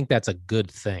actually think that's a good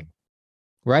thing,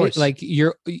 right? Like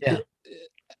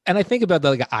and I think about that.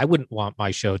 Like, I wouldn't want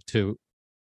my show to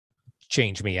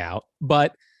change me out,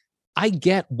 but I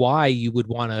get why you would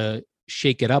want to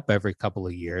shake it up every couple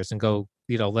of years and go,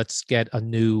 let's get a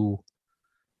new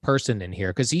person in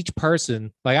here. Because each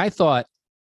person, like I thought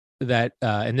that,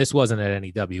 and this wasn't at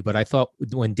NEW, but I thought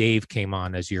when Dave came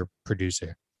on as your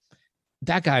producer,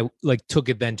 that guy like took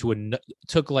it then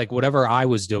took like whatever I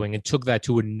was doing and took that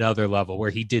to another level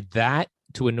where he did that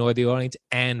to annoy the audience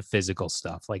and physical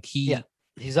stuff. Like he's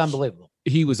unbelievable.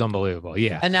 He was unbelievable.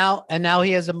 Yeah. And now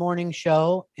he has a morning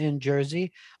show in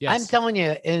Jersey. Yes. I'm telling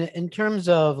you, in terms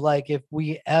of like, if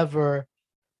we ever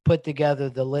put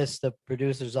together the list of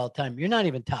producers all time, you're not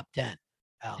even top 10.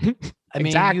 Al. I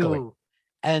mean,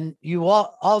 you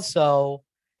also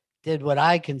did what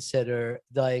I consider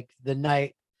like the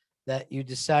night that you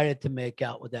decided to make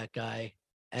out with that guy.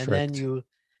 And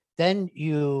then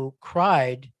you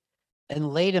cried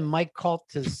and laid in Mike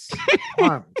Calta's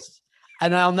arms.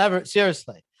 And I'll never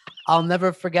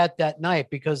forget that night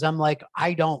because I'm like,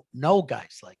 I don't know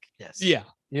guys like this. Yeah.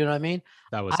 You know what I mean?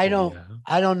 That was I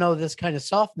don't know this kind of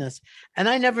softness. And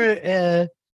I never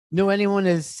knew anyone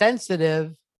as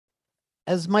sensitive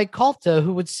as Mike Calta,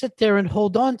 who would sit there and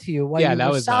hold on to you while you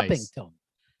were sobbing to him.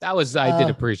 I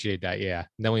did appreciate that. Yeah.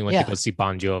 And then we went to go see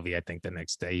Bon Jovi, I think the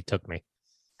next day he took me.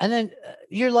 And then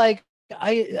you're like,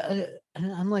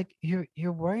 I'm like,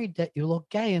 you're worried that you look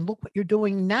gay, and look what you're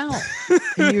doing now.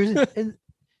 and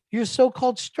your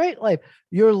so-called straight life.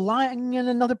 You're lying in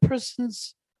another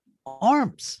person's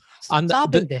arms,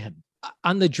 sobbing to him.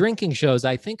 On the drinking shows,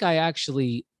 I think I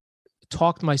actually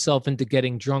talked myself into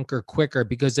getting drunker quicker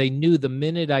because I knew the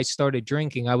minute I started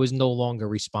drinking, I was no longer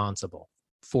responsible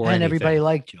for anything. Everybody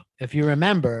liked you. If you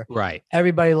remember, right?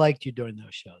 Everybody liked you during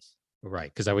those shows,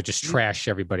 right? Because I would just trash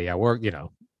everybody at work, Yeah,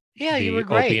 the you were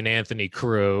great. Opie and Anthony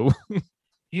crew,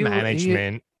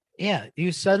 management.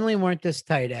 You suddenly weren't this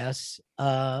tight ass.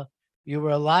 You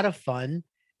were a lot of fun.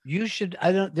 You should.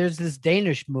 There's this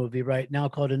Danish movie right now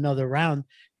called Another Round.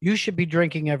 You should be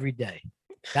drinking every day.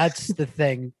 That's the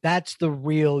thing. That's the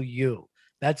real you.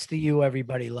 That's the you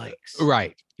everybody likes.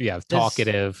 Right. Yeah.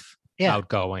 Talkative,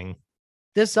 outgoing.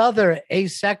 This other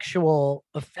asexual,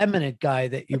 effeminate guy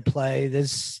that you play,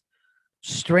 this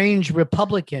strange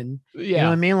Republican. Yeah. You know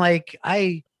what I mean? Like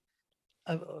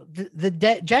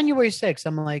January 6th,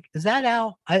 I'm like, is that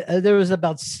Al? There was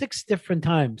about 6 different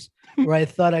times where I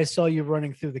thought I saw you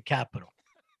running through the Capitol.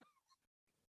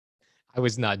 I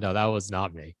was not. No, that was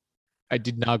not me. I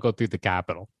did not go through the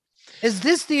Capitol. Is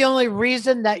this the only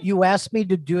reason that you asked me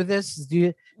to do this?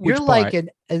 You're Which like part?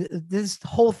 this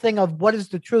whole thing of what is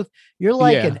the truth? You're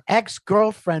like Yeah. an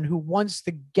ex-girlfriend who wants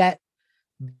to get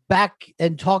back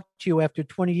and talk to you after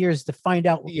 20 years to find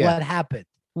out Yeah. what happened.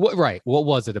 Right. What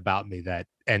was it about me that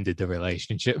ended the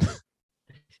relationship?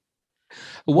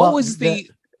 Well,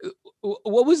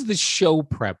 What was the show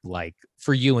prep like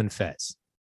for you and Fez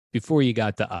before you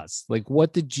got to us? Like,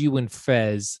 what did you and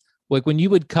Fez like when you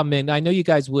would come in? I know you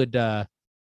guys would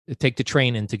take the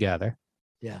train in together.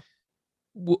 Yeah.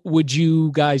 Would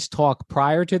you guys talk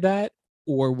prior to that,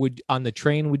 or would on the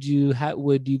train would you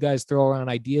guys throw around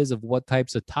ideas of what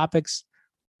types of topics,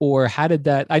 or how did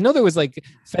that? I know there was like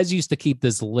Fez used to keep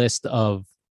this list of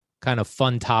kind of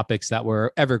fun topics that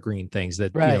were evergreen things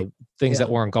that Right. things Yeah.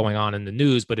 that weren't going on in the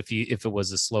news, but if it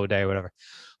was a slow day or whatever.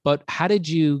 But how did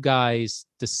you guys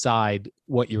decide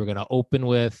what you were going to open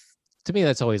with? To me,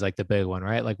 that's always like the big one,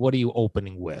 right? Like, what are you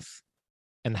opening with,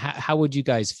 and how would you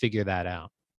guys figure that out?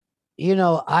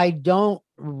 I don't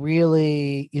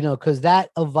really, because that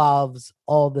evolves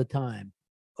all the time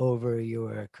over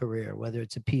your career, whether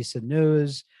it's a piece of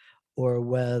news or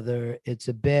whether it's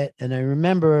a bit. And I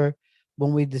remember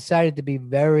when we decided to be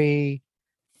very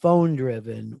phone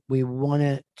driven, we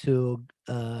wanted to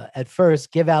at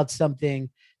first give out something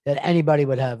that anybody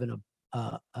would have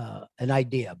an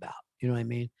idea about. You know what I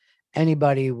mean?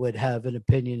 Anybody would have an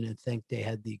opinion and think they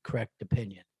had the correct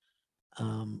opinion.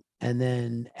 And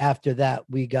then after that,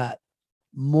 we got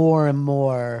more and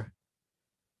more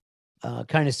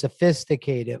kind of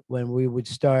sophisticated when we would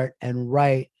start and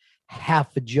write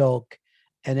half a joke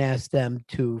and ask them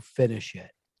to finish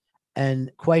it.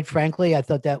 And quite frankly, I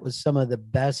thought that was some of the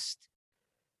best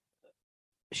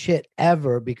shit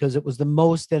ever because it was the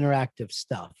most interactive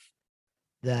stuff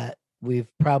that we've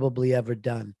probably ever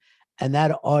done. And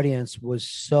that audience was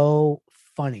so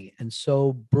funny and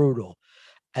so brutal.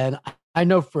 And I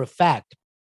know for a fact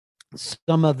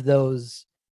some of those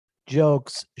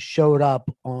jokes showed up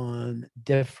on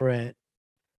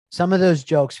some of those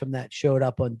jokes from that showed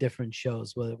up on different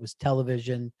shows, whether it was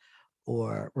television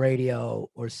or radio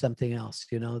or something else,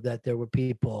 that there were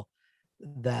people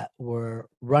that were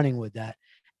running with that.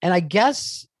 And I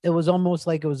guess it was almost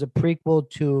like it was a prequel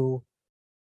to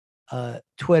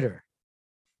Twitter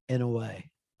in a way,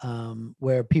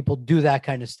 where people do that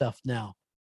kind of stuff now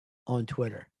on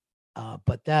Twitter.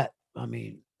 But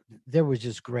there was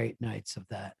just great nights of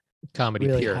that. Comedy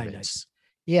really high pyramids. nights.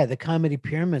 Yeah, the comedy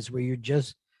pyramids where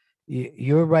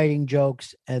you're writing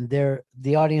jokes and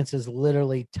the audience is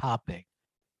literally topping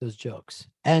those jokes.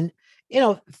 And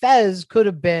Fez could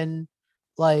have been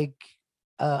like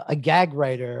a gag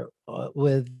writer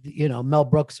with Mel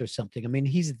Brooks or something. I mean,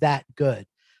 he's that good.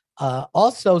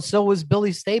 Also, so was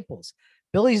Billy Staples.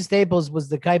 Billy Staples was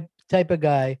the type of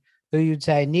guy who you'd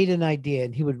say, I need an idea,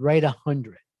 and he would write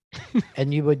 100.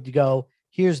 And you would go,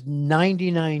 here's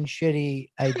 99 shitty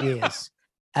ideas.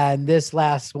 And this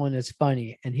last one is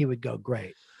funny. And he would go,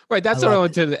 great. Right. That's what I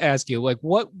wanted to ask you. Like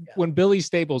when Billy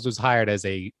Staples was hired as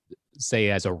a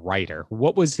writer,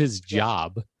 what was his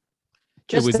job?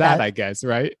 Just it was that, I guess,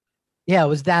 right? Yeah, it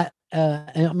was that.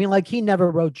 And I mean, like he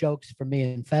never wrote jokes for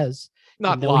me and Fez.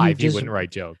 Not live. He wouldn't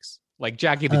write jokes. Like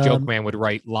Jackie the Joke Man would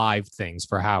write live things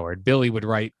for Howard. Billy would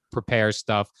prepare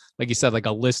stuff. Like you said, like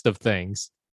a list of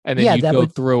things. And then you go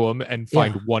through them and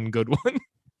find one good one.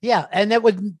 Yeah. And that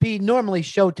would be normally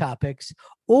show topics.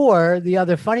 Or the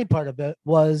other funny part of it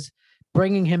was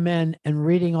bringing him in and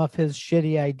reading off his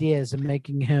shitty ideas and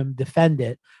making him defend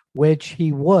it, which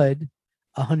he would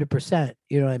 100%.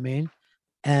 You know what I mean?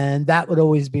 And that would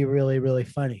always be really, really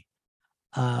funny.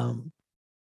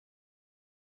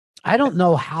 I don't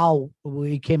know how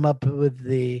we came up with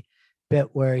the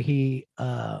bit where he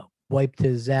wiped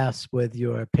his ass with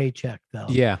your paycheck, though.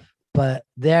 Yeah. But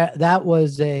that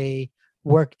was a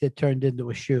work that turned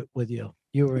into a shoot with you.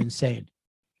 You were insane.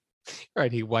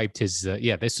 Right. He wiped his,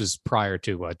 this was prior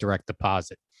to direct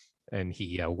deposit. And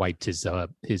he wiped his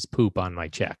poop on my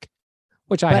check,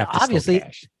 which I have to obviously still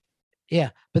cash.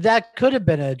 Yeah, but that could have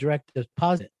been a direct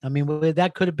deposit. I mean,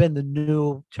 that could have been the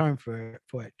new term for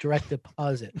it, direct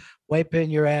deposit. Wiping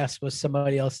your ass with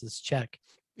somebody else's check.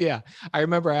 Yeah, I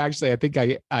remember. I think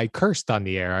I cursed on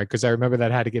the air because I remember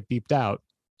that had to get beeped out.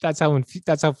 That's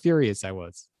how furious I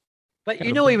was. But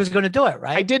you knew he was going to do it,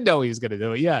 right? I did know he was going to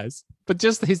do it, yes. But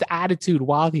just his attitude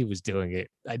while he was doing it,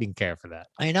 I didn't care for that.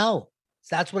 I know.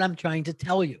 So that's what I'm trying to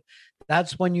tell you.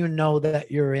 That's when you know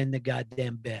that you're in the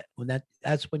goddamn bit.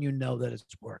 That's when you know that it's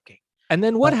working. And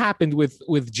then what happened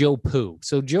with Joe Poo?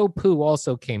 So Joe Poo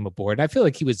also came aboard. I feel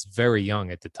like he was very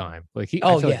young at the time. Like he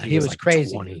was like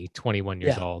crazy. 20, 21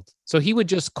 years old. So he would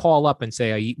just call up and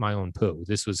say, I eat my own poo.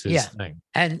 This was his thing.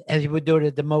 And he would do it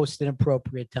at the most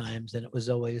inappropriate times. And it was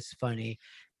always funny.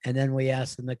 And then we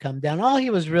asked him to come down. All he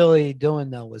was really doing,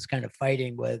 though, was kind of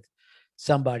fighting with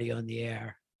somebody on the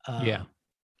air.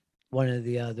 One of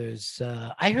the others.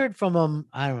 I heard from him,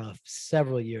 I don't know,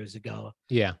 several years ago.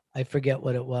 Yeah. I forget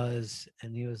what it was.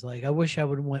 And he was like, I wish I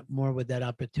would have went more with that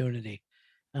opportunity.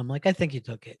 And I'm like, I think you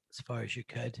took it as far as you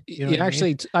could. You know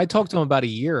actually, I talked to him about a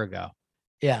year ago.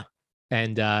 Yeah.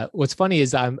 And what's funny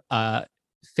is I'm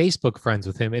Facebook friends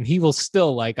with him, and he will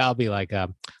still I'll be like,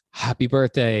 happy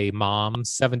birthday, mom,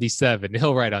 77.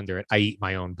 He'll write under it, I eat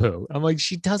my own poo. I'm like,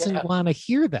 she doesn't want to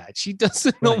hear that. She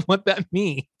doesn't know what that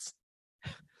means.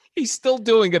 He's still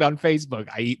doing it on Facebook.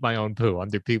 I eat my own poo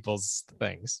under people's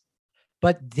things.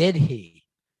 But did he?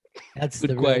 That's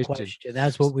the real question.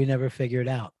 That's what we never figured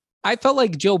out. I felt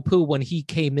like Joe Poo, when he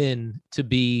came in to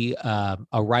be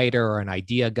a writer or an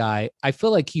idea guy, I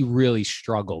feel like he really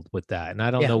struggled with that. And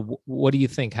I don't know, what do you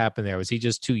think happened there? Was he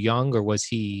just too young, or was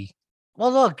he?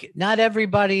 Well, look, not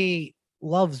everybody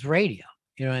loves radio.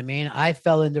 You know what I mean? I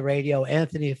fell into radio.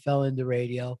 Anthony fell into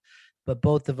radio, but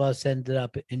both of us ended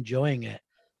up enjoying it.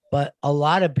 But a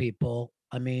lot of people,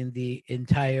 I mean, the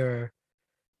entire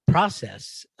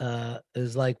process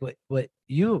is like what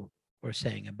you were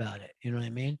saying about it. You know what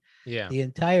I mean? Yeah. The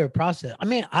entire process. I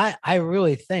mean, I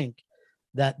really think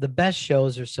that the best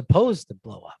shows are supposed to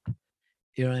blow up.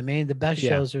 You know what I mean? The best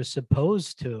shows are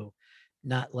supposed to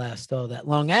not last all that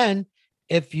long. And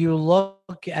if you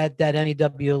look at that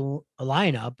NEW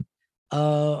lineup,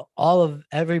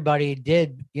 everybody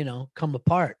did, come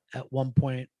apart at one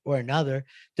point or another.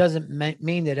 Doesn't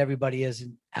mean that everybody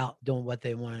isn't out doing what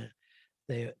they want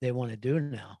to do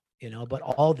now, but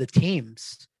all the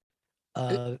teams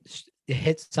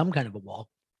hit some kind of a wall.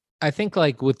 I think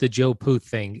with the Joe Poo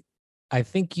thing, I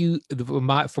think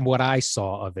from what I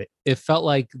saw of it, it felt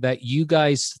like that you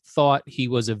guys thought he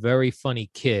was a very funny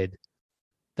kid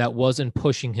that wasn't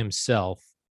pushing himself.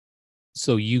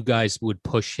 So you guys would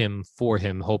push him for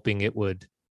him, hoping it would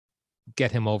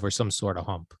get him over some sort of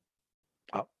hump.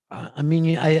 I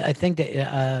mean, I think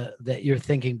that you're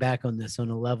thinking back on this on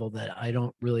a level that I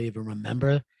don't really even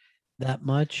remember that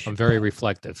much. I'm very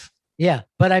reflective. Yeah,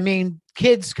 but I mean,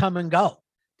 kids come and go.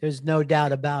 There's no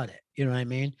doubt about it. You know what I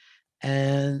mean?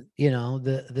 And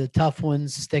the tough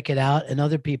ones stick it out, and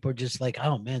other people are just like,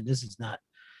 oh man, this is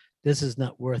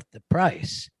not worth the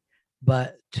price.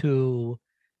 But to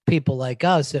people like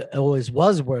us, it always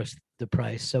was worth the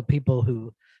price. So people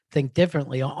who think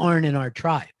differently aren't in our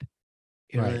tribe.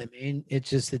 You know what I mean? It's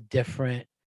just a different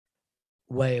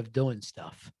way of doing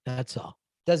stuff. That's all.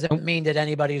 Doesn't mean that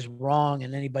anybody's wrong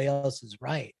and anybody else is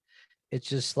right. It's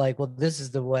just like, well, this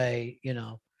is the way,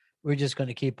 we're just going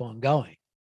to keep on going.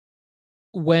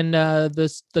 When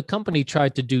the company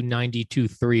tried to do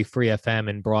 92.3 Free FM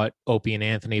and brought Opie and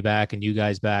Anthony back and you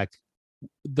guys back,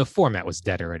 the format was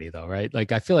dead already, though, right?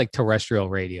 I feel like terrestrial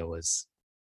radio was,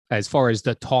 as far as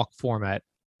the talk format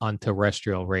on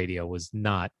terrestrial radio, was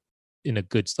not in a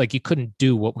good, you couldn't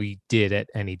do what we did at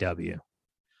NEW.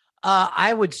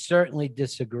 I would certainly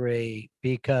disagree,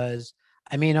 because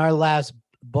I mean, our last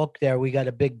book there, we got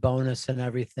a big bonus and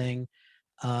everything.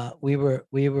 We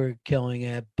were killing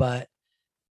it, but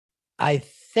I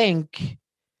think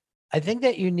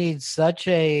that you need such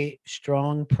a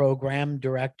strong program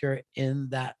director in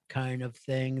that kind of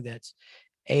thing that's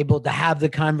able to have the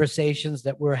conversations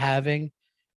that we're having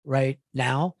right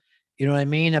now. You know what I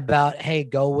mean? About, hey,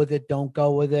 go with it, don't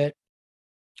go with it.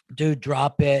 Dude,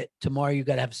 drop it. Tomorrow you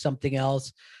got to have something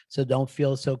else, so don't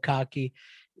feel so cocky.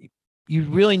 You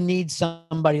really need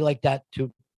somebody like that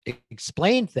to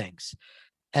explain things.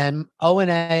 And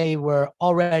O&A were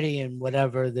already in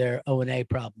whatever their O&A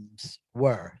problems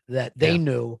were that they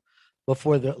knew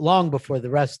long before the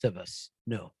rest of us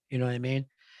knew. You know what I mean?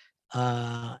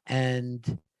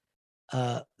 And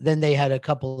then they had a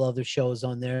couple other shows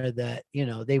on there that,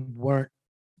 they weren't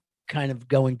kind of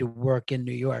going to work in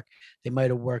New York. They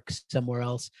might have worked somewhere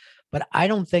else. But I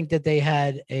don't think that they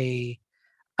had a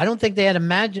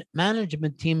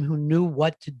management team who knew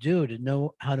what to do, to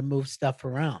know how to move stuff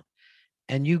around.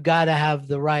 And you got to have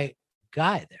the right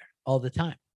guy there all the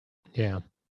time. Yeah.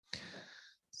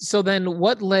 So then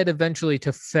what led eventually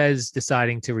to Fez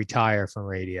deciding to retire from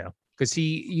radio? Because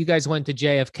you guys went to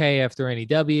JFK after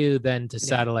NEW, then to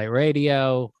satellite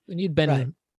radio, and you'd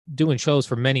been doing shows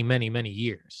for many, many, many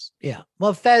years. Yeah.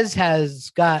 Well, Fez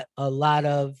has got a lot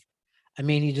of, I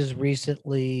mean, he just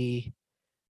recently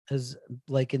has,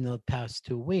 like in the past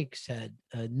 2 weeks, had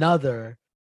another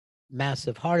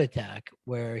massive heart attack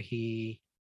where he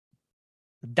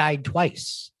died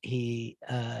twice. He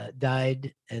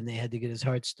died and they had to get his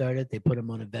heart started. They put him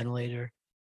on a ventilator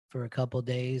for a couple of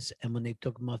days, and when they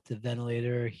took him off the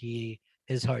ventilator,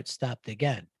 his heart stopped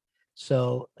again.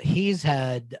 So he's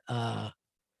had a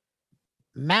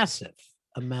massive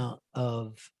amount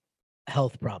of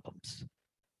health problems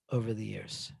over the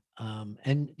years.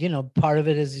 And part of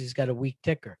it is he's got a weak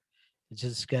ticker.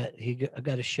 He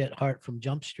got a shit heart from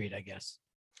Jump Street, I guess.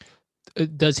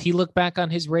 Does he look back on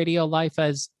his radio life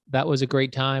as that was a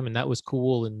great time and that was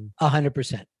cool? And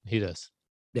 100%. He does.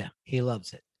 Yeah, he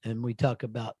loves it. And we talk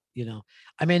about,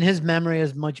 his memory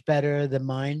is much better than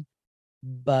mine,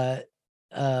 but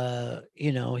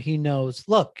he knows,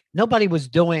 look, nobody was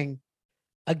doing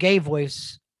a gay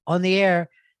voice on the air.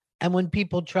 And when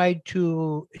people tried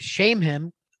to shame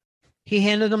him, he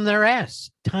handed them their ass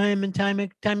time and time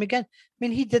again.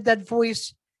 He did that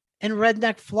voice in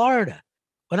Redneck, Florida.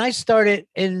 When I started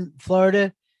in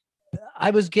Florida, I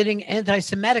was getting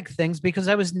anti-Semitic things because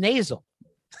I was nasal.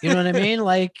 You know what I mean?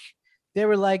 Like, they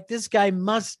were like, this guy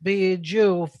must be a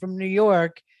Jew from New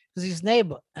York because he's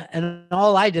neighbor. And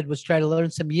all I did was try to learn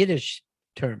some Yiddish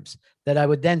terms that I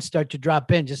would then start to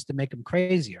drop in just to make him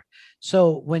crazier.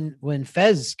 So when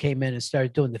Fez came in and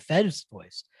started doing the Fez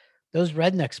voice, those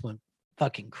rednecks went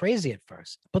fucking crazy at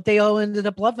first, but they all ended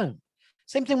up loving him.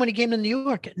 Same thing when he came to New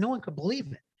York. No one could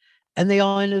believe it. And they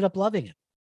all ended up loving him.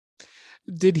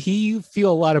 Did he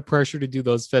feel a lot of pressure to do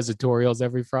those Fezatorials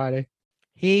every Friday?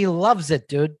 He loves it,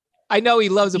 dude. I know he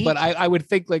loves it, but I would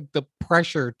think like the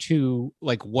pressure to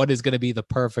like what is going to be the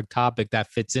perfect topic that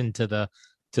fits into the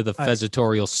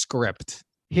Fezatorial script.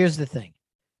 Here's the thing.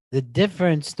 The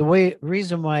difference,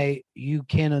 reason why you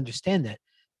can't understand that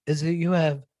is that you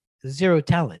have zero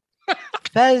talent.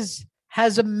 Fez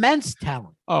has immense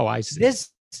talent. Oh, I see.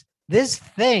 This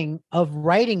thing of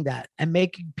writing that and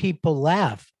making people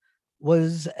laugh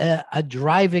was a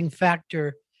driving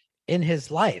factor in his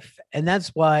life. And that's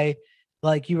why,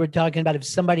 like you were talking about, if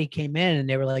somebody came in and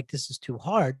they were like, this is too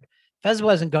hard, Fez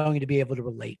wasn't going to be able to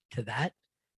relate to that.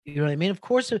 You know what I mean? Of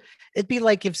course, it'd be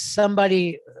like if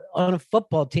somebody on a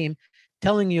football team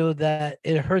telling you that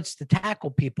it hurts to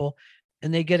tackle people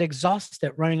and they get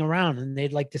exhausted running around and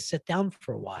they'd like to sit down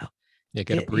for a while. Yeah,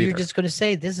 get a breather. You're just going to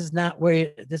say, this is not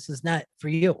for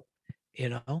you.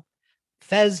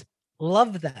 Fez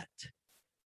loved that.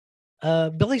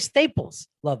 Billy Staples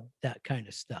loved that kind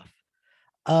of stuff.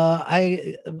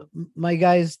 My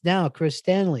guys now, Chris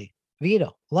Stanley,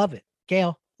 Vito, love it.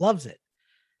 Gail loves it.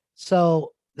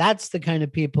 So that's the kind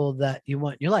of people that you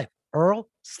want in your life. Earl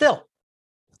still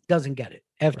doesn't get it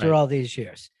after all these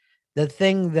years. The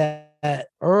thing that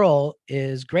Earl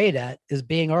is great at is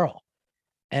being Earl.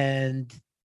 And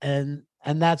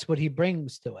that's what he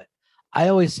brings to it. I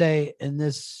always say in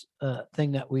this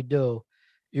thing that we do,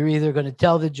 you're either going to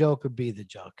tell the joke or be the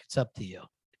joke. It's up to you.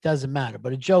 It doesn't matter,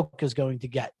 but a joke is going to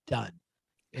get done.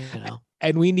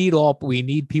 And we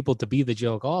need people to be the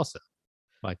joke also.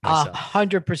 Like myself.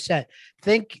 100%.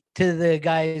 Think to the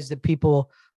guys that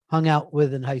people hung out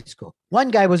with in high school.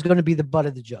 One guy was going to be the butt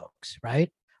of the jokes,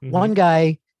 right? Mm-hmm. One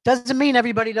guy doesn't mean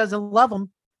everybody doesn't love him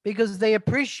because they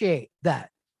appreciate that,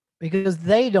 because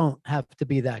they don't have to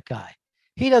be that guy.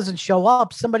 He doesn't show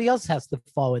up. Somebody else has to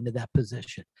fall into that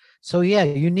position. So yeah,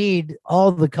 you need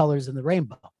all the colors in the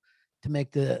rainbow to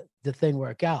make the thing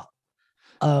work out.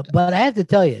 But I have to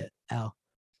tell you, Al,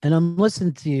 and I'm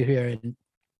listening to you here, and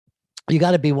you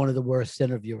got to be one of the worst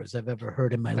interviewers I've ever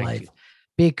heard in my life,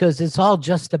 because it's all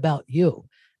just about you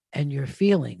and your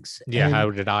feelings. Yeah. And how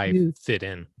did I fit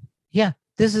in? Yeah.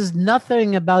 This is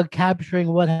nothing about capturing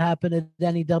what happened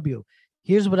at NEW.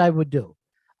 Here's what I would do.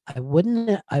 I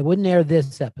wouldn't air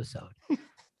this episode,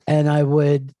 and I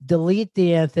would delete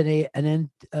the Anthony and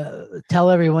then tell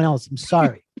everyone else, I'm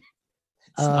sorry.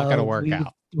 It's not going to work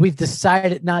out. We've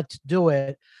decided not to do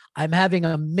it. I'm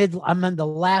in the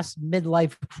last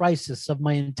midlife crisis of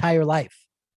my entire life.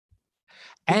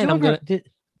 Did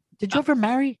you ever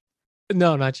marry?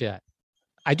 No, not yet.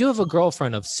 I do have a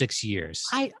girlfriend of 6 years.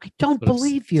 I don't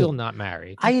believe you. Still not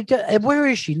married. Where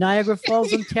is she? Niagara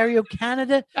Falls, Ontario,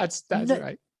 Canada? That's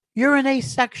right. You're an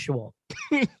asexual.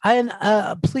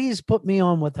 Please put me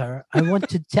on with her. I want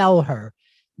to tell her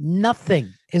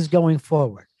nothing is going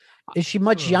forward. Is she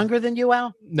much younger than you,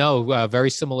 Al? No, very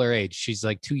similar age. She's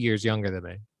like 2 years younger than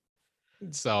me.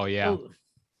 So, yeah.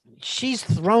 She's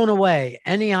thrown away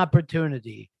any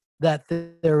opportunity that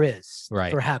there is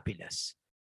for happiness.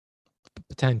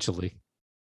 Potentially.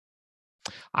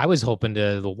 I was hoping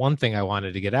the one thing I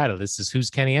wanted to get out of this is who's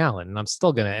Kenny Allen. And I'm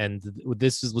still going to end.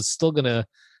 Was still going to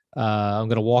I'm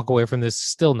going to walk away from this.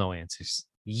 Still no answers.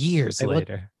 Years Hey,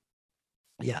 later.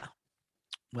 Yeah.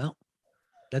 Well,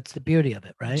 that's the beauty of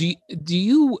it, right? Do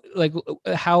you like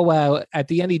how at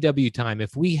the NEW time,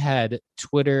 if we had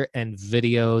Twitter and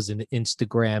videos and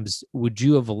Instagrams, would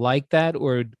you have liked that,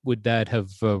 or would that have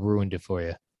ruined it for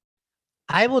you?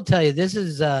 I will tell you, this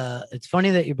is it's funny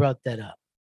that you brought that up,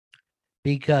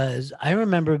 because I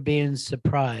remember being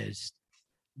surprised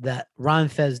that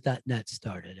ronfez.net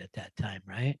started at that time,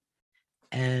 right?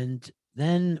 And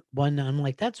then one, I'm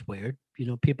like, that's weird.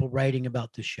 People writing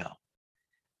about the show,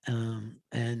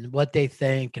 and what they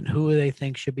think and who they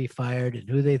think should be fired and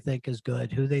who they think is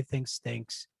good, who they think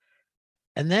stinks.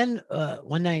 And then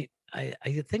one night, I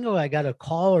think I got a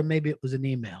call, or maybe it was an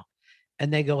email,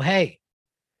 and they go, hey,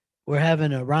 we're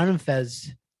having a Ron and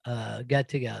Fez get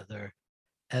together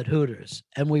at Hooters,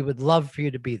 and we would love for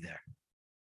you to be there.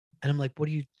 And I'm like, what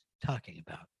are you talking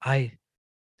about? I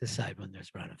decide when there's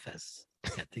Ron and Fez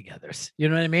get-togethers. You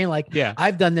know what I mean? Like, Yeah.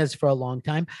 I've done this for a long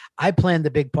time. I planned the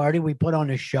big party. We put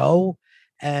on a show,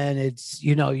 and it's,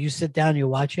 you sit down, you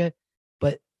watch it,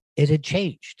 but it had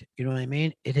changed. You know what I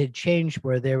mean? It had changed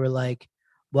where they were like,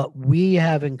 what we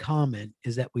have in common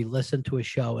is that we listen to a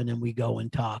show and then we go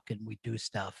and talk and we do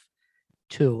stuff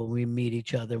too. And we meet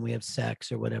each other and we have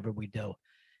sex or whatever we do.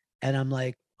 And I'm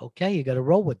like, okay, you got to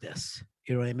roll with this.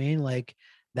 You know what I mean? Like,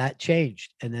 that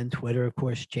changed. And then Twitter, of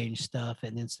course, changed stuff,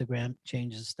 and Instagram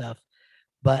changes stuff.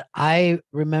 But I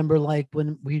remember, like,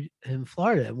 when we in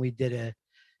Florida and we did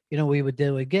we would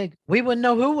do a gig, we wouldn't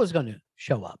know who was going to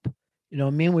show up. You know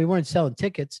what I mean? We weren't selling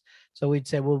tickets. So we'd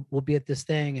say, we'll be at this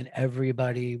thing, and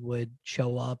everybody would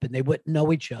show up, and they wouldn't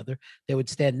know each other. They would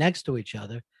stand next to each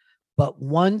other. But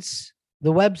once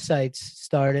the websites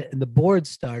started and the boards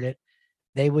started,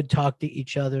 they would talk to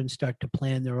each other and start to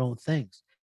plan their own things.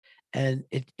 And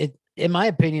it in my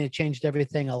opinion, it changed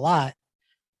everything a lot,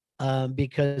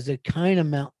 because it kind of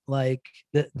meant like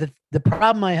the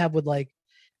problem I have with like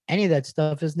any of that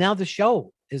stuff is now the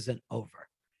show isn't over.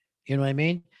 You know what I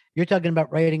mean? You're talking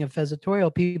about writing a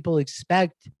Fezatorial. People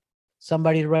expect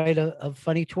somebody to write a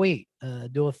funny tweet,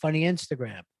 do a funny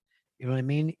Instagram. You know what I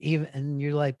mean? And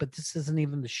you're like, but this isn't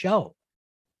even the show.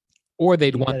 Or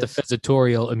they'd want the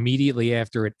Fezatorial immediately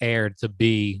after it aired to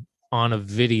be on a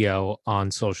video on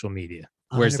social media.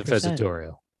 Where's 100%. The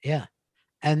Fezatorial? Yeah.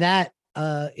 And that,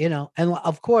 and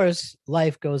of course,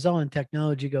 life goes on,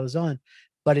 technology goes on,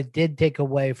 but it did take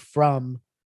away from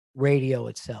radio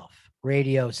itself.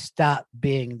 Radio stopped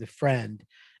being the friend,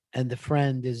 and the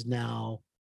friend is now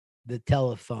the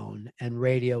telephone, and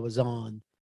radio is on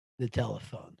the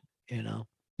telephone,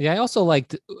 Yeah, I also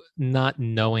liked not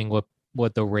knowing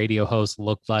what the radio host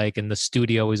looked like, and the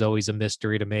studio was always a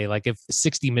mystery to me. Like, if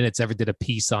 60 Minutes ever did a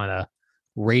piece on a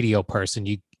radio person,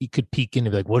 you could peek in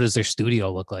and be like, what does their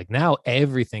studio look like? Now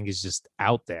everything is just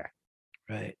out there.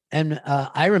 Right. And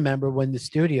I remember when the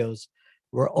studios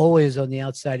were always on the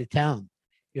outside of town.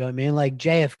 You know what I mean? Like,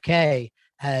 JFK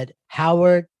had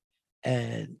Howard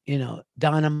and,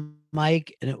 Donna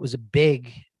Mike, and it was a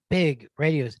big, big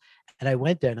radios. And I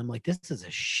went there and I'm like, this is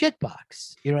a shit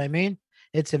box. You know what I mean?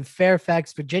 It's in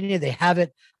Fairfax, Virginia. They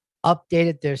haven't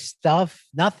updated their stuff,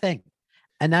 nothing.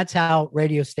 And that's how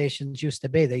radio stations used to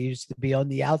be. They used to be on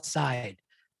the outside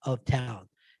of town,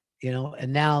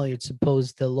 and now it's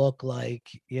supposed to look like,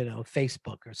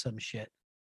 Facebook or some shit.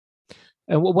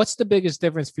 And what's the biggest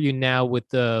difference for you now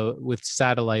with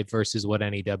satellite versus what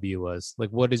NEW was?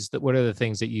 Like, what are the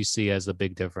things that you see as the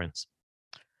big difference?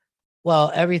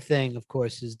 Well, everything, of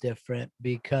course, is different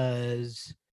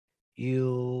because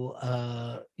you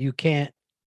can't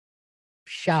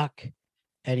shock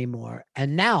anymore.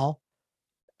 And now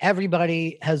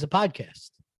everybody has a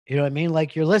podcast. You know what I mean?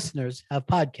 Like, your listeners have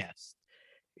podcasts.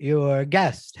 Your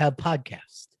guests have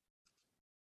podcasts.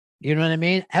 You know what I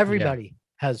mean? Everybody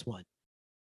has one.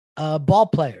 Ball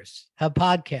players have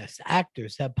podcasts.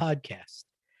 Actors have podcasts.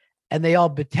 And they all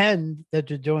pretend that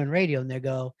they're doing radio, and they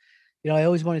go, I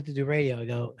always wanted to do radio. I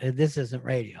go, this isn't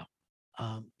radio.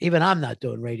 Even I'm not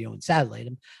doing radio and satellite.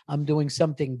 I'm doing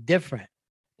something different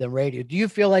than radio. Do you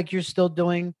feel like you're still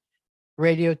doing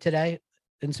radio today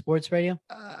in sports radio?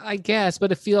 I guess,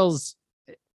 but it feels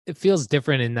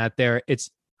different in that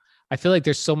I feel like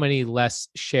there's so many less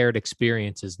shared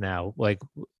experiences now. Like,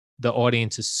 the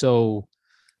audience is so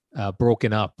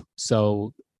broken up.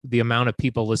 So the amount of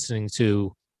people listening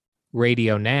to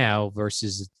radio now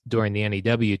versus during the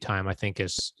NEW time, I think,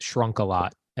 has shrunk a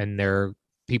lot, and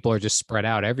people are just spread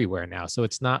out everywhere now. So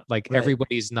it's not like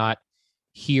everybody's not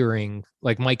hearing,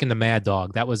 like Mike and the Mad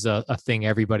Dog. That was a thing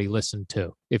everybody listened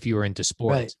to if you were into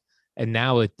sports. Right. And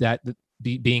now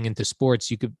being into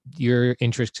sports, your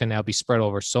interest can now be spread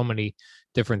over so many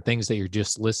different things that you're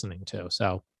just listening to.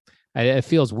 So it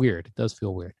feels weird. It does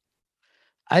feel weird.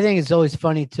 I think it's always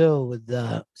funny too with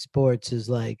the sports is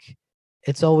like,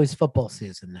 it's always football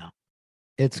season now.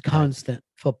 It's constant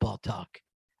football talk.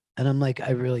 And I'm like,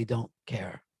 I really don't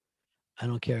care. I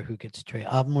don't care who gets traded.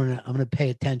 I'm gonna pay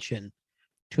attention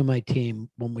to my team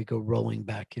when we go rolling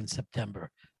back in September.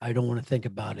 I don't want to think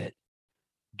about it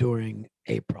during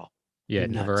April. Yeah,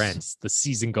 it never ends. The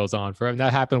season goes on forever. And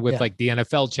that happened with like the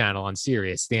NFL channel on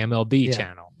Sirius, the MLB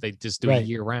channel. They just do it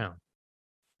year round.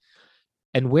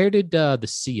 And where did the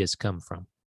Sias come from?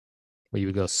 Where you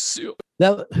would go,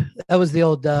 that was the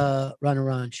old Run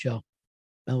Around show.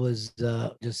 That was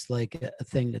just like a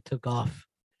thing that took off.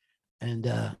 And,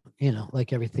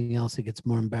 like everything else, it gets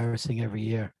more embarrassing every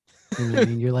year. You know what I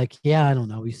mean? You're like, yeah, I don't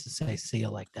know. We used to say see you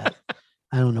like that.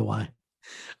 I don't know why.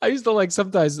 I used to like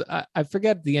sometimes, I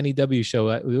forget the NEW show.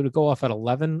 It would go off at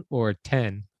 11 or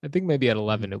 10. I think maybe at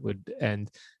 11 it would end.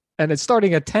 And it's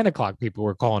starting at 10 o'clock. People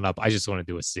were calling up. I just want to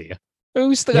do a see ya.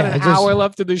 We still got an hour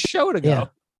left of the show to go. Yeah.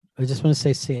 I just want to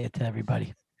say see ya to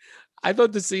everybody. I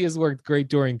thought the see ya's worked great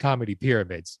during comedy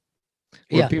pyramids.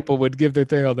 Where people would give their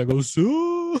thing out. They go,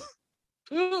 so.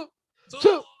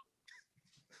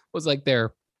 Was like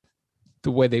the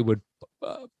way they would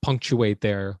punctuate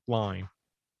their line.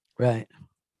 Right.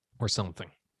 Or something.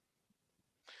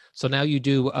 So now you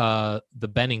do the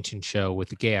Bennington show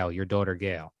with Gail, your daughter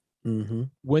Gail. Mm-hmm.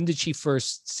 When did she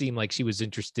first seem like she was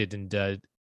interested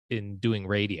in doing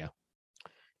radio?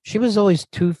 She was always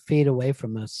 2 feet away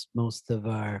from us most of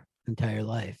our entire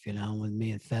life, with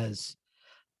me and Fez.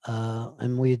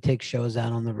 And we'd take shows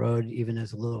out on the road. Even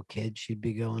as a little kid, she'd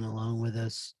be going along with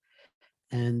us.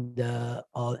 And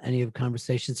any of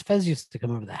conversations, Fez used to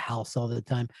come over the house all the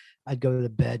time. I'd go to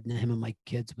bed and him and my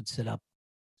kids would sit up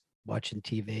watching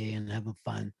TV and having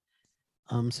fun.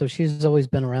 So she's always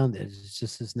been around it. It's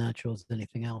just as natural as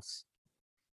anything else.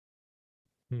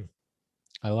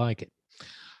 I like it.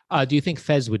 Do you think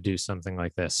Fez would do something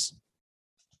like this?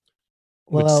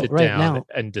 Well, would sit right down now,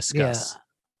 and discuss.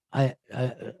 I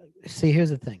see. Here's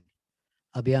the thing.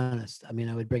 I'll be honest. I mean,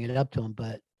 I would bring it up to him,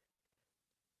 but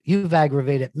you've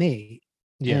aggravated me,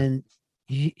 and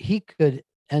he could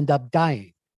end up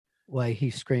dying while he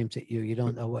screams at you. You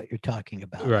don't know what you're talking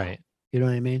about, right? You know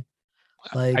what I mean?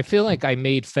 Like, I feel like I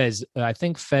made Fez. I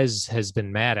think Fez has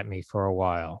been mad at me for a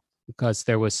while because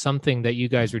there was something that you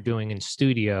guys were doing in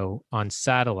studio on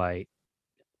satellite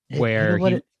where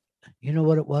you know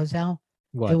what it was, Al?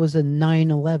 What? It was a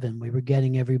 9/11. We were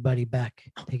getting everybody back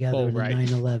together in a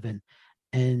 9/11.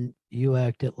 And you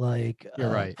acted like, you're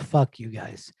right. Fuck you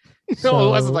guys. No, it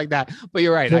wasn't like that. But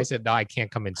you're right. I said, no, I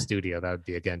can't come in studio. That would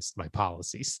be against my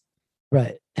policies.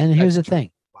 Right. And here's the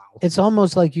thing. Wow. It's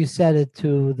almost like you said it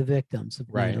to the victims of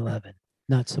 9/11,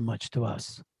 not so much to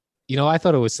us. I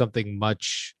thought it was something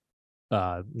much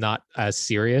not as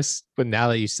serious. But now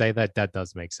that you say that, that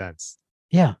does make sense.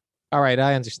 Yeah. All right.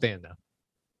 I understand now.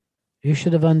 You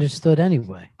should have understood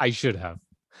anyway. I should have.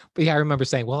 But yeah, I remember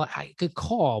saying, well, I could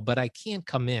call, but I can't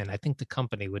come in. I think the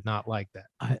company would not like that.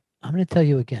 I'm going to tell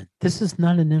you again. This is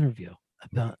not an interview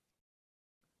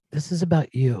this is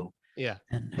about you. Yeah.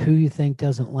 And who you think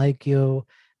doesn't like you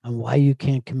and why you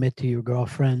can't commit to your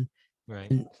girlfriend.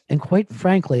 Right. And quite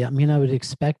frankly, I mean, I would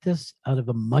expect this out of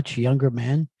a much younger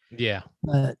man. Yeah.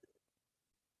 But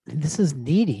this is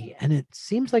needy and it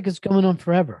seems like it's going on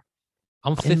forever.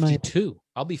 I'm 52.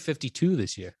 I'll be 52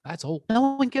 this year. That's old. No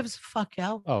one gives a fuck,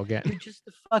 Al. Oh, again. You're just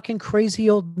a fucking crazy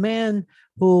old man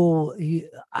who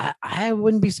I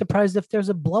wouldn't be surprised if there's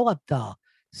a blow-up doll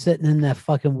sitting in that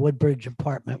fucking Woodbridge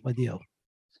apartment with you.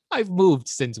 I've moved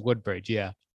since Woodbridge,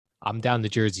 yeah. I'm down the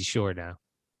Jersey Shore now.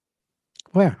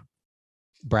 Where?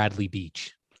 Bradley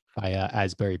Beach by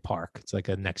Asbury Park. It's like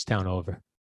a next town over.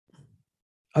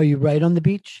 Are you right on the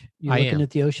beach? You're looking am.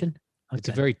 At the ocean? Okay. It's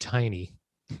a very tiny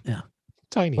home.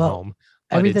 Home.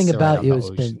 Everything about you has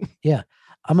been,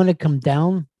 I'm going to come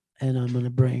down and I'm going to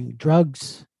bring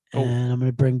drugs and I'm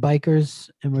going to bring bikers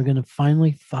and we're going to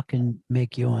finally fucking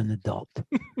make you an adult.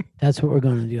 That's what we're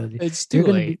going to do. It's too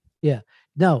late.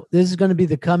 No, this is going to be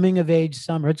the coming of age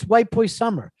summer. It's white boy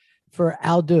summer for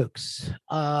Al Dukes.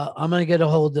 I'm going to get a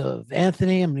hold of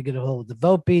Anthony. I'm going to get a hold of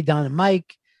Volpe, Don and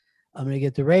Mike. I'm going to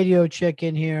get the radio chick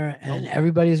in here and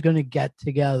everybody's going to get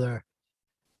together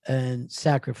and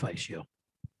sacrifice you.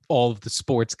 All of the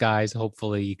sports guys.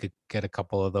 Hopefully you could get a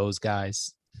couple of those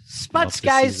guys. Spots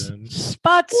guys.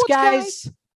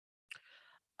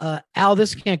 Al,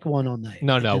 this can't go on all night.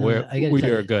 No, we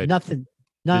are good.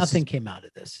 Nothing came out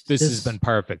of this. This has been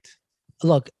perfect.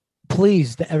 Look,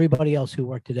 please, to everybody else who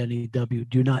worked at NEW,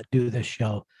 do not do this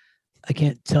show. I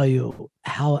can't tell you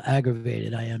how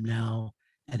aggravated I am now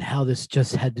and how this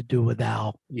just had to do with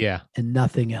Al Yeah. and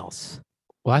nothing else.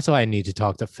 Well, that's why I need to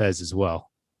talk to Fez as well.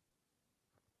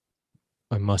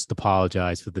 I must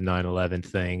apologize for the 9/11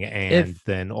 thing and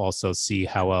then also see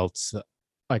how else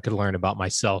I could learn about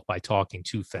myself by talking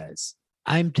to Fez.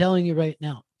 I'm telling you right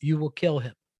now, you will kill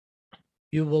him.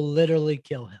 You will literally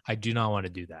kill him. I do not want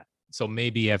to do that. So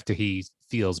maybe after he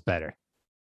feels better.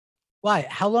 Why?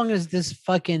 How long is this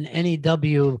fucking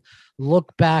NEW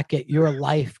look back at your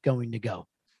life going to go?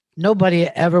 Nobody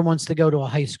ever wants to go to a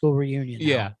high school reunion.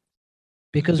 Yeah.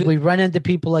 Because we run into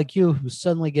people like you who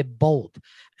suddenly get bold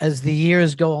as the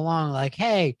years go along. Like,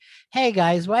 hey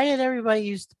guys, why did everybody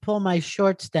used to pull my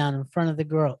shorts down in front of the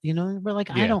girl? You know, we're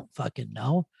like, I don't fucking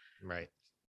know. Right.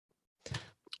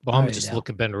 Well, I'm just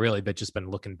been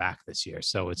looking back this year.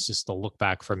 So it's just a look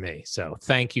back for me. So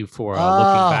thank you for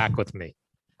looking back with me.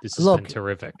 This has been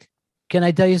terrific. Can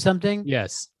I tell you something?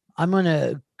 Yes. I'm going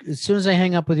to, as soon as I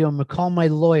hang up with you, I'm going to call my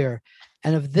lawyer.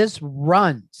 And if this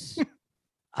runs,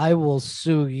 I will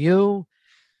sue you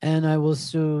and I will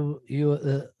sue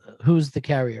you. Who's the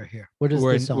carrier here? What is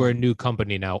this on? We're a new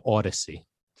company now, Odyssey.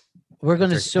 We're going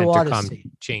to sue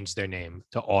Odyssey. Change their name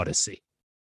to Odyssey.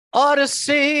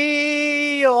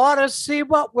 Odyssey, you ought to see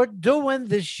what we're doing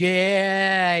this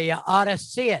year. You ought to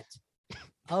see it.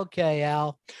 Okay,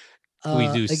 Al. We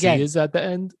do again. C is at the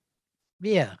end?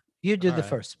 Yeah, you do the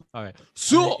first one. All right.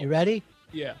 So, you ready?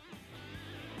 Yeah.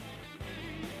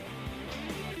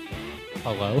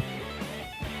 Hello?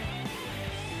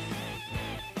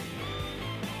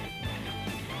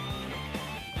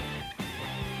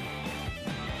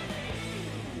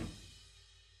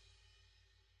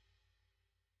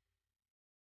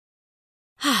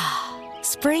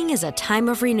 Spring is a time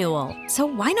of renewal, so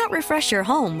why not refresh your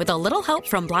home with a little help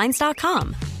from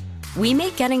Blinds.com? We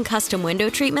make getting custom window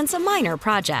treatments a minor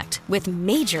project with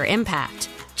major impact.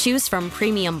 Choose from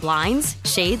premium blinds,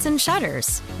 shades, and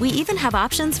shutters. We even have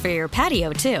options for your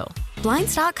patio, too.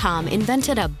 Blinds.com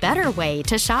invented a better way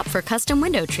to shop for custom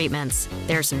window treatments.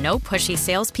 There's no pushy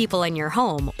salespeople in your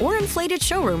home or inflated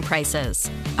showroom prices.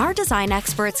 Our design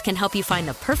experts can help you find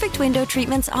the perfect window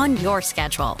treatments on your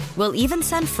schedule. We'll even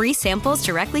send free samples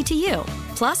directly to you.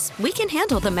 Plus, we can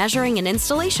handle the measuring and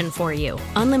installation for you.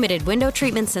 Unlimited window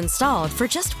treatments installed for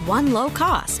just one low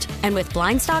cost. And with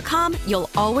Blinds.com, you'll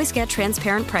always get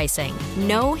transparent pricing.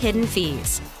 No hidden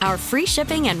fees. Our free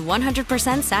shipping and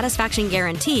 100% satisfaction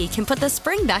guarantee can put the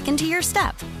spring back into your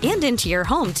step and into your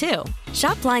home, too.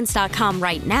 Shop Blinds.com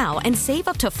right now and save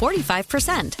up to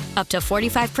 45%. Up to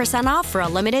 45% off for a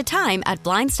limited time at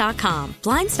Blinds.com.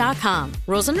 Blinds.com.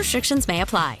 Rules and restrictions may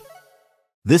apply.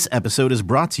 This episode is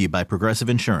brought to you by Progressive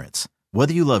Insurance.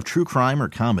 Whether you love true crime or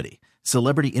comedy,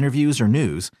 celebrity interviews or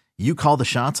news, you call the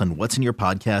shots on what's in your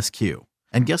podcast queue.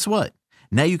 And guess what?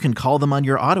 Now you can call them on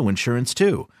your auto insurance,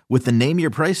 too, with the Name Your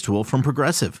Price tool from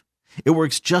Progressive. It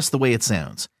works just the way it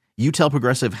sounds. You tell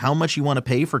Progressive how much you want to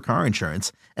pay for car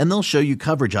insurance, and they'll show you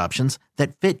coverage options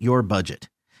that fit your budget.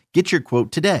 Get your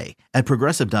quote today at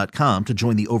Progressive.com to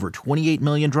join the over 28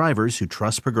 million drivers who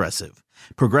trust Progressive.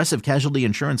 Progressive Casualty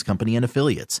Insurance Company and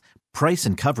Affiliates. Price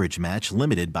and coverage match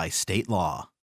limited by state law.